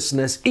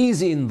righteousness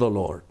is in the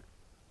Lord.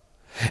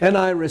 And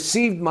I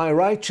received my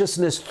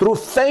righteousness through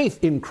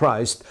faith in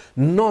Christ,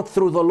 not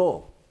through the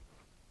law.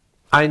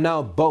 I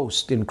now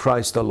boast in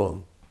Christ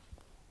alone.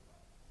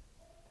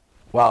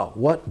 Wow,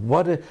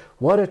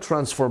 what a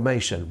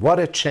transformation, what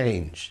a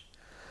change.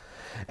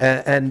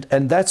 And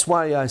that's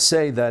why I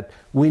say that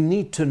we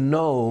need to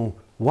know,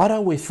 what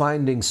are we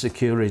finding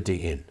security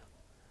in?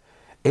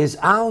 Is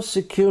our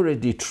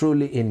security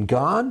truly in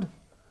God,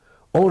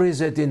 or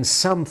is it in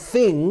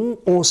something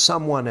or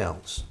someone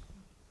else?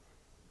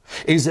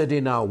 Is it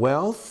in our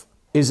wealth?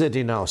 Is it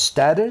in our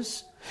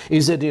status?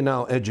 Is it in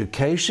our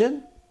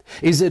education?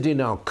 Is it in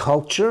our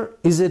culture?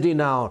 Is it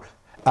in our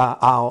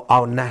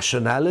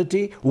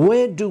nationality?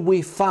 Where do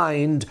we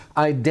find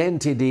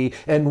identity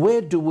and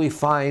where do we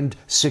find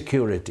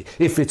security?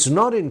 If it's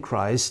not in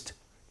Christ,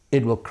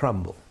 it will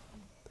crumble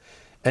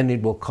and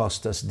it will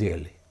cost us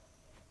dearly.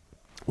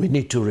 We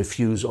need to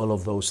refuse all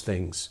of those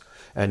things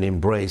and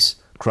embrace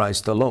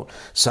Christ alone.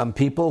 Some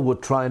people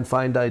would try and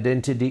find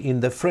identity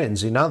in their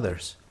friends, in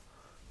others.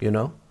 You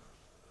know,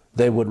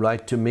 they would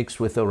like to mix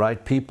with the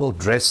right people,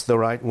 dress the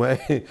right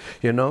way.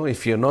 You know,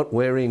 if you're not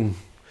wearing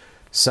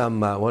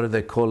some, what do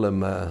they call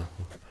them,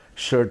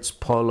 shirts,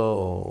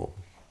 polo,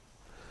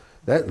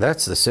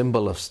 that's the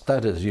symbol of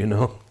status, you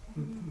know.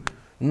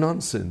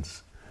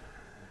 Nonsense.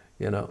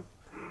 You know,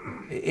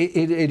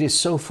 it is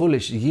so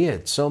foolish,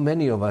 yet so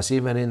many of us,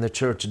 even in the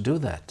church, do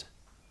that.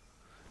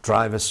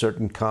 Drive a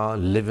certain car,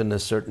 live in a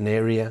certain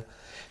area.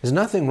 There's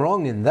nothing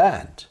wrong in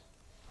that,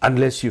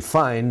 unless you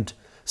find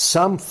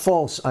some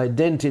false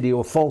identity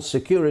or false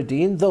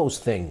security in those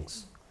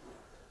things.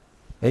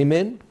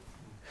 Amen?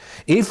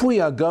 If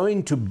we are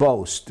going to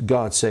boast,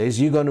 God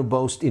says, you're going to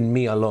boast in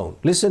me alone.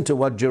 Listen to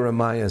what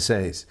Jeremiah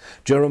says.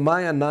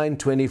 Jeremiah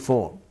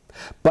 9:24.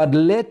 But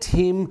let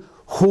him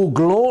who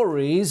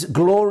glories,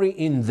 glory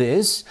in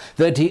this,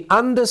 that he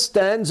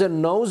understands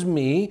and knows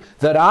me,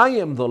 that I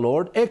am the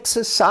Lord,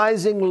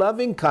 exercising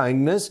loving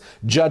kindness,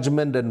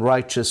 judgment, and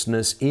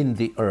righteousness in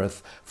the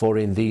earth. For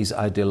in these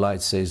I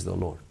delight, says the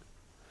Lord.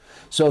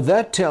 So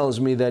that tells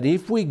me that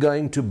if we're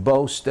going to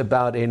boast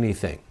about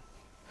anything,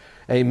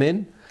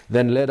 amen,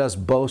 then let us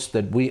boast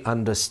that we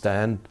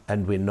understand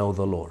and we know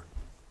the Lord.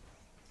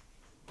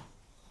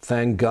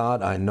 Thank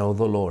God I know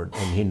the Lord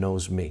and He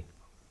knows me.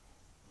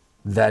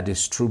 That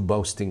is true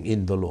boasting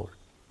in the Lord.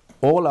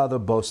 All other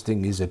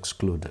boasting is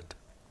excluded.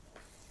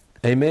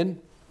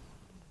 Amen?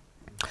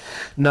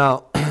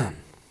 Now,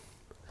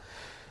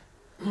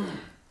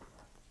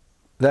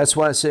 That's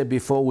why I say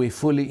before we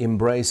fully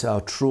embrace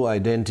our true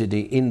identity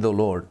in the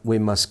Lord, we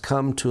must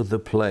come to the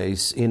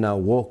place in our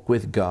walk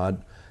with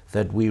God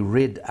that we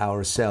rid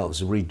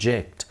ourselves,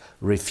 reject,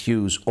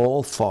 refuse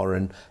all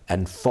foreign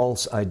and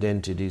false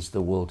identities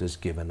the world has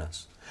given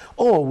us.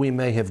 Or we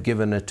may have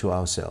given it to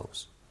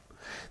ourselves.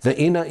 The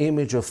inner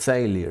image of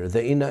failure,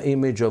 the inner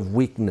image of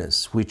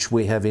weakness, which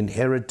we have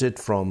inherited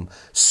from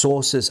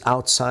sources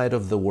outside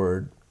of the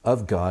Word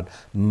of God,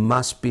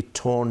 must be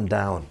torn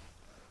down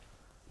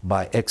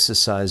by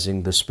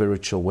exercising the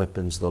spiritual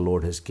weapons the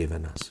Lord has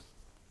given us.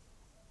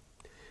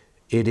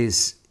 It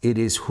is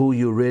who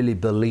you really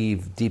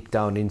believe deep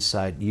down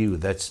inside you.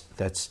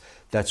 That's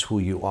who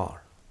you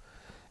are.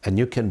 And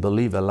you can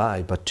believe a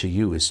lie, but to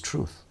you is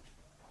truth.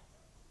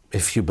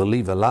 If you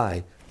believe a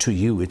lie, to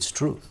you it's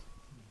truth.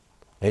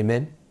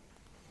 Amen?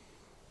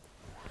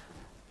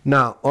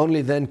 Now,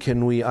 only then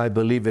can we, I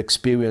believe,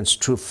 experience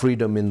true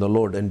freedom in the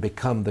Lord and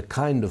become the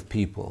kind of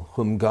people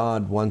whom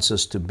God wants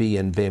us to be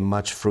and bear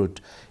much fruit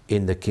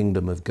in the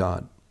kingdom of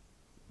God.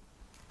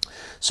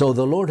 So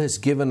the Lord has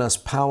given us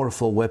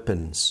powerful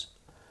weapons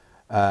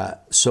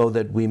so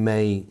that we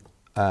may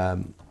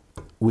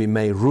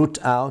root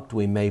out,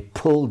 we may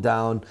pull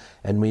down,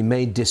 and we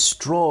may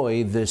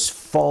destroy these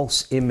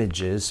false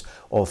images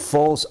or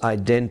false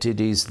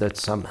identities that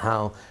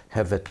somehow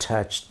have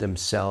attached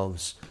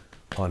themselves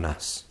on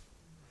us.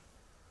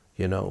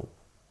 You know,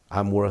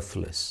 I'm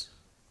worthless.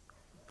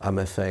 I'm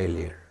a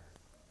failure.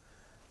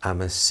 I'm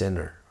a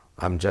sinner.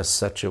 I'm just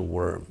such a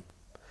worm.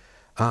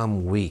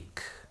 I'm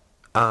weak.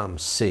 I'm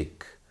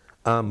sick.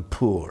 I'm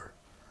poor.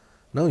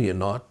 No, you're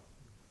not,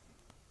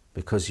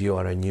 because you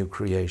are a new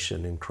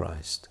creation in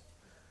Christ.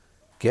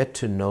 Get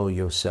to know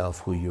yourself,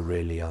 who you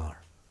really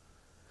are.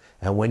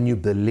 And when you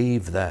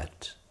believe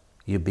that,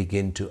 you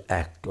begin to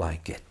act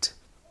like it.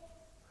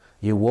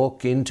 You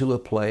walk into a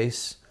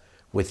place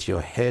with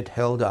your head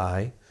held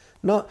high,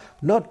 not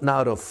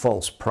out of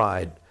false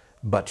pride,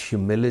 but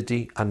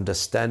humility,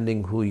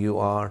 understanding who you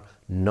are,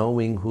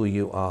 knowing who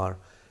you are,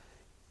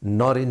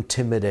 not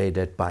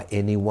intimidated by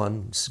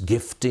anyone's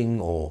gifting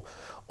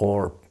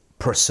or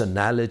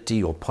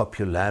personality or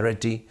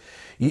popularity.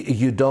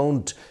 You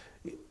don't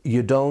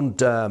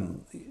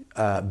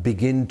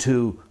begin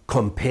to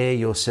compare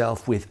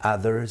yourself with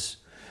others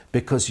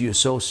because you're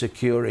so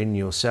secure in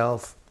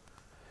yourself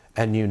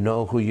and you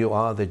know who you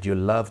are, that you're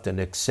loved and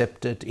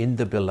accepted in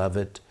the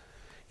Beloved.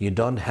 You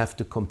don't have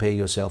to compare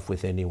yourself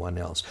with anyone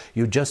else.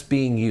 You're just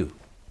being you.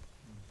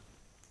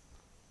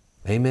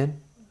 Amen?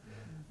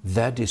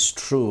 That is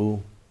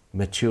true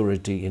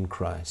maturity in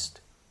Christ.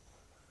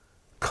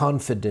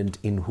 Confident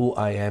in who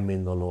I am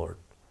in the Lord.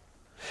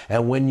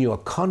 And when you are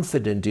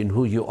confident in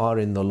who you are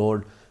in the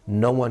Lord,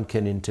 no one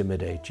can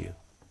intimidate you.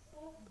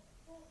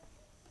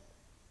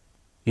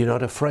 You're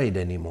not afraid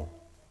anymore.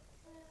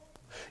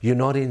 You're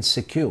not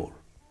insecure.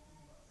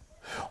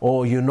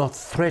 Or you're not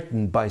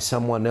threatened by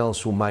someone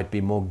else who might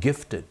be more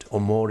gifted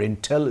or more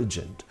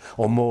intelligent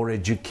or more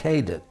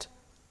educated,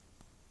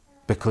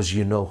 because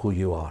you know who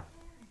you are.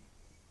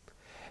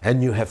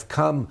 And you have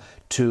come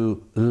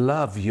to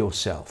love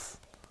yourself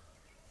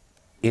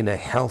in a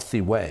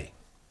healthy way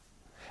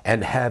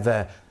and have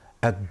a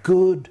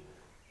good,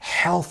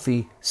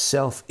 healthy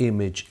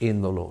self-image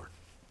in the Lord.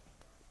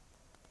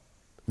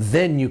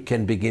 Then you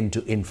can begin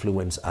to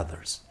influence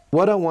others.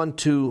 What I want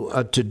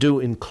to do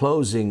in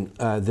closing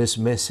this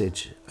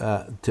message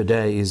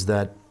today is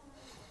that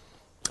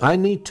I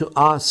need to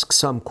ask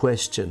some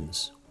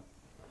questions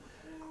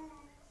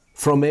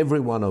from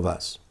every one of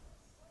us.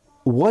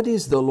 What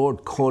is the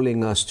Lord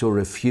calling us to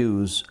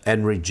refuse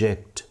and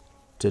reject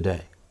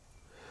today?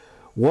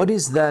 What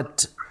is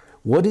that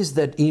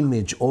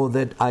image or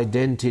that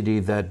identity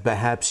that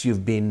perhaps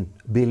you've been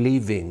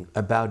believing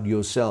about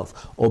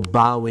yourself or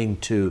bowing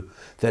to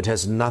that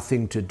has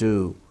nothing to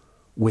do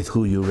with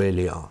who you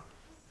really are?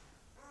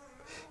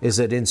 Is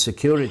it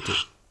insecurity?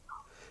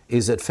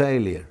 Is it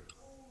failure?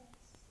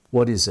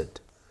 What is it?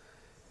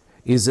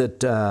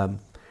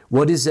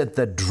 What is it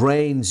that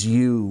drains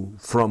you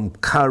from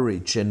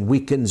courage and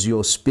weakens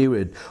your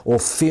spirit or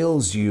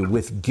fills you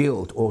with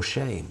guilt or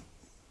shame?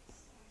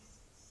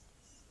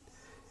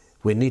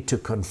 We need to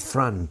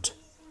confront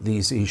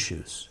these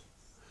issues,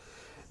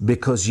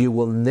 because you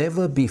will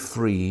never be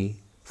free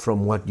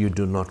from what you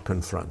do not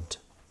confront.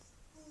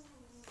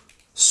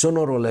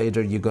 Sooner or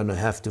later, you're going to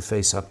have to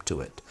face up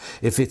to it.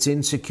 If it's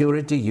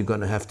insecurity, you're going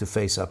to have to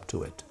face up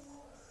to it.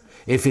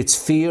 If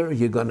it's fear,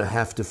 you're going to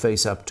have to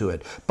face up to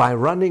it. By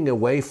running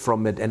away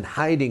from it and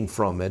hiding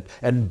from it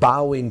and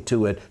bowing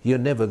to it, you're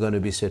never going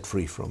to be set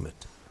free from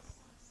it.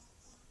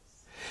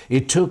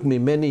 It took me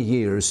many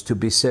years to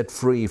be set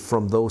free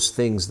from those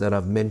things that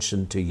I've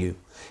mentioned to you.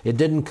 It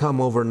didn't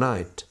come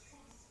overnight.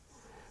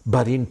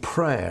 But in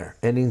prayer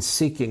and in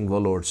seeking the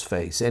Lord's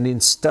face and in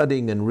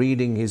studying and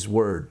reading His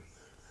Word,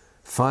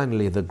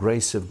 finally the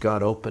grace of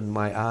God opened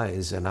my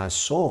eyes and I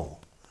saw,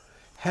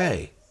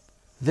 hey,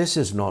 this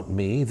is not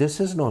me. This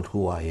is not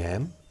who I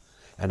am.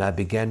 And I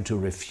began to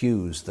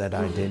refuse that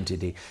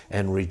identity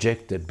and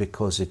reject it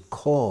because it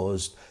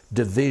caused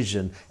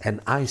division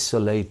and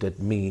isolated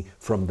me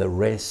from the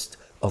rest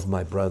of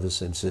my brothers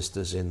and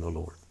sisters in the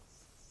Lord.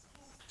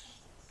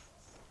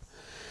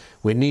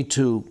 We need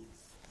to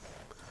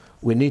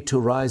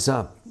rise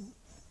up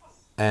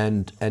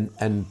and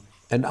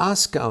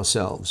ask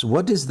ourselves,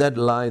 what is that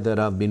lie that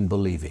I've been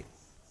believing?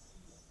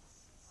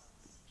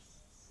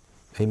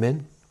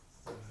 Amen?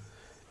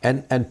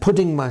 And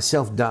putting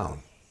myself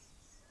down.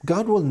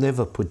 God will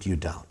never put you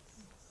down.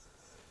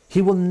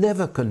 He will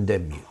never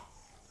condemn you.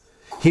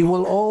 He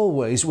will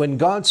always, when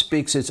God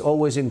speaks, it's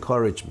always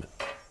encouragement.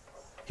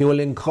 He will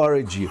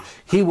encourage you.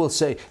 He will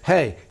say,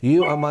 hey,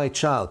 you are my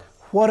child.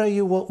 What are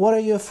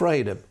you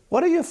afraid of?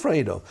 What are you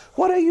afraid of?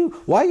 Why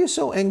are you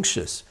so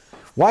anxious?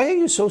 Why are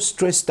you so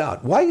stressed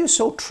out? Why are you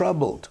so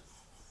troubled?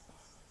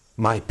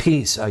 My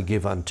peace I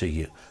give unto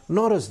you.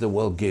 Not as the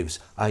world gives,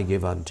 I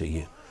give unto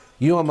you.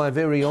 You are my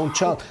very own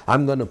child.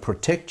 I'm going to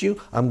protect you.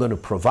 I'm going to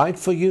provide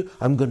for you.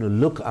 I'm going to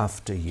look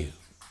after you.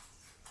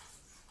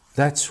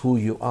 That's who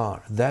you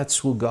are. That's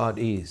who God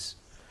is.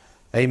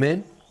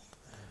 Amen?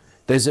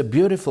 There's a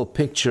beautiful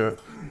picture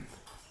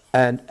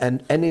and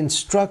an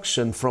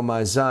instruction from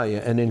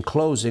Isaiah. And in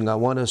closing, I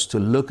want us to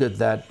look at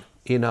that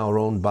in our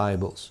own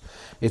Bibles.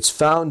 It's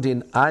found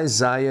in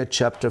Isaiah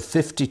chapter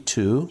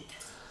 52,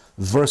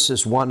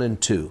 verses 1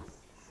 and 2.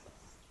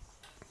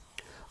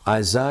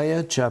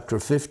 Isaiah chapter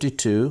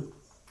 52,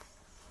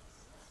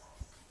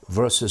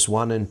 verses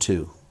 1 and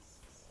 2.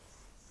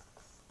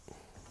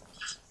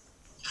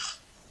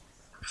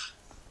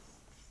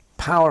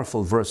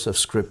 Powerful verse of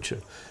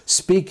Scripture.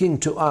 Speaking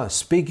to us,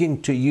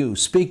 speaking to you,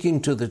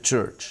 speaking to the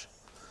church.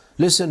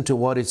 Listen to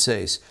what it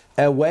says.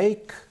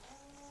 Awake,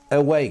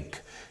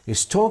 awake.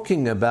 He's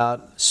talking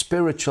about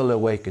spiritual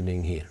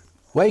awakening here.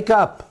 Wake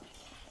up.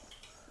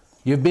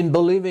 You've been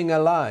believing a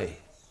lie.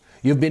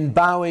 You've been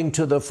bowing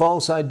to the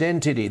false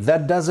identity.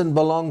 That doesn't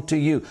belong to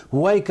you.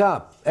 Wake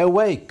up,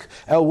 awake,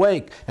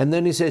 awake. And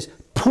then he says,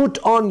 put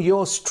on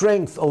your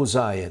strength, O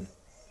Zion.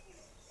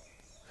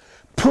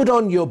 Put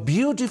on your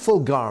beautiful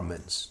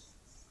garments,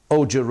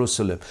 O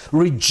Jerusalem.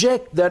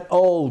 Reject that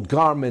old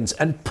garments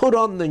and put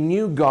on the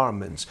new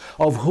garments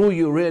of who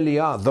you really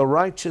are, the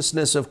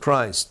righteousness of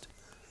Christ.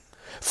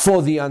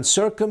 For the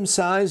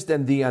uncircumcised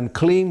and the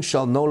unclean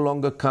shall no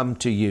longer come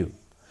to you.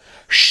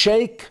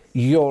 Shake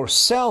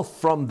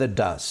yourself from the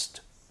dust.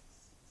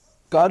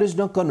 God is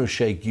not going to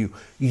shake you.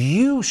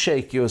 You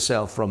shake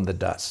yourself from the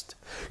dust.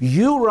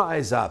 You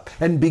rise up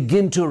and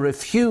begin to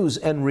refuse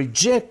and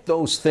reject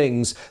those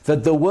things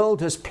that the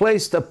world has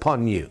placed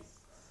upon you.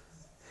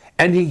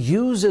 And he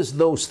uses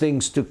those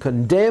things to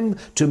condemn,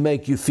 to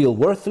make you feel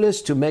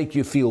worthless, to make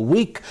you feel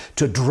weak,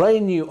 to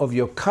drain you of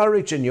your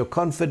courage and your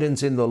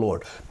confidence in the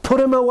Lord. Put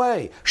them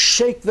away.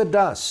 Shake the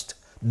dust.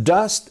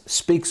 Dust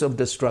speaks of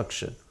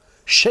destruction.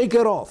 Shake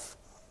it off.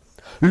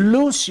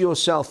 Loose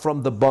yourself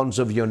from the bonds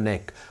of your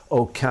neck,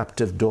 O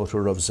captive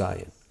daughter of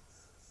Zion.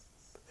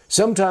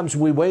 Sometimes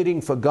we're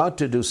waiting for God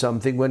to do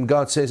something when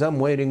God says, I'm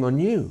waiting on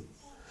you.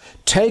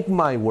 Take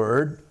my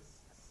word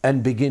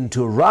and begin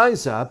to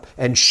rise up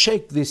and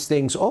shake these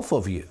things off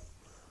of you.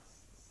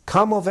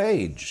 Come of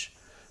age.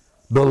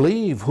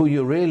 Believe who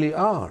you really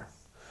are.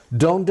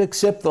 Don't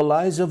accept the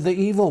lies of the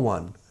evil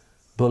one.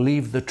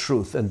 Believe the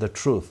truth, and the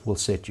truth will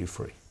set you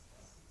free.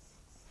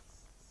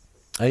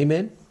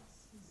 Amen.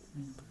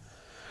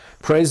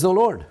 Praise the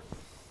Lord.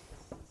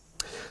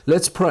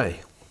 Let's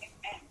pray.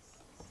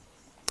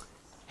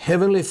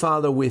 Heavenly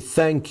Father, we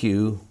thank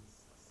you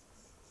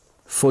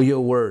for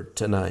your word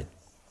tonight.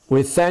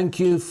 We thank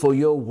you for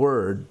your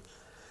word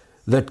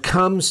that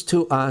comes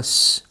to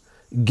us,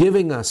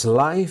 giving us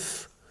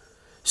life,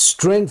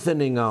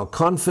 strengthening our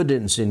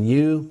confidence in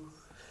you,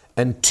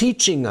 and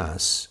teaching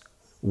us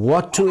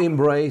what to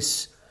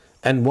embrace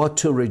and what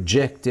to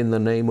reject in the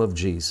name of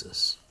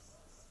Jesus.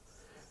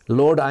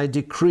 Lord, I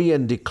decree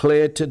and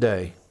declare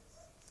today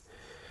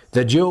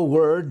that your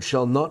word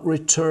shall not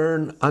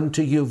return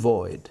unto you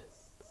void,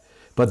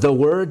 but the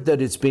word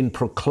that has been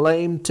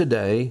proclaimed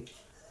today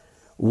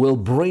will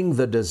bring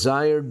the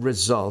desired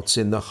results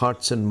in the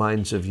hearts and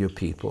minds of your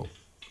people.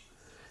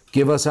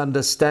 Give us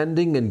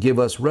understanding and give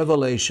us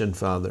revelation,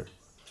 Father,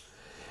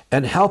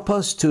 and help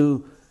us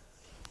to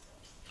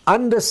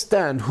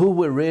understand who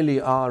we really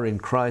are in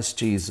Christ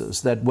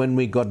Jesus, that when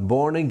we got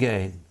born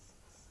again,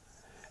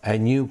 a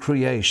new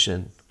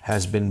creation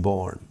has been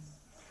born.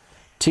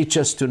 Teach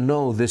us to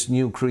know this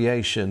new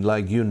creation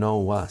like you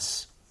know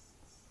us,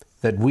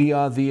 that we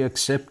are the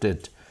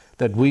accepted,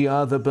 that we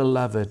are the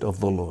beloved of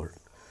the Lord,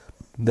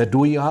 that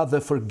we are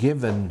the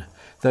forgiven,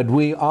 that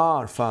we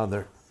are,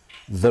 Father,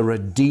 the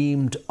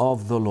redeemed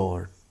of the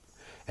Lord.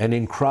 And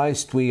in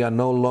Christ we are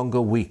no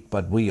longer weak,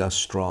 but we are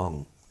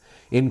strong.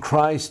 In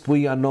Christ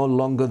we are no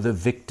longer the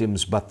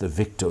victims, but the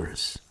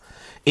victors.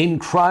 In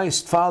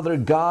Christ, Father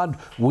God,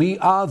 we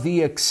are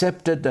the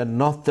accepted and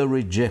not the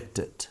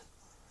rejected.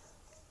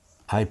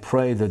 I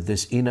pray that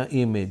this inner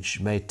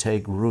image may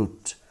take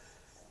root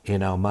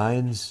in our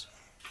minds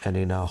and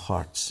in our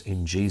hearts.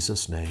 In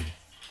Jesus' name,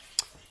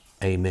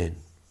 amen.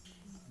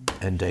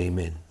 and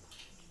amen.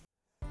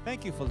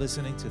 Thank you for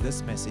listening to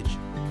this message.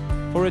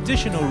 For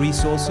additional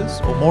resources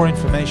or more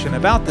information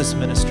about this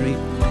ministry,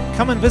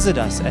 come and visit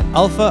us at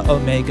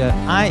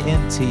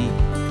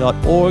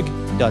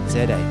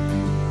alphaomegaint.org.za.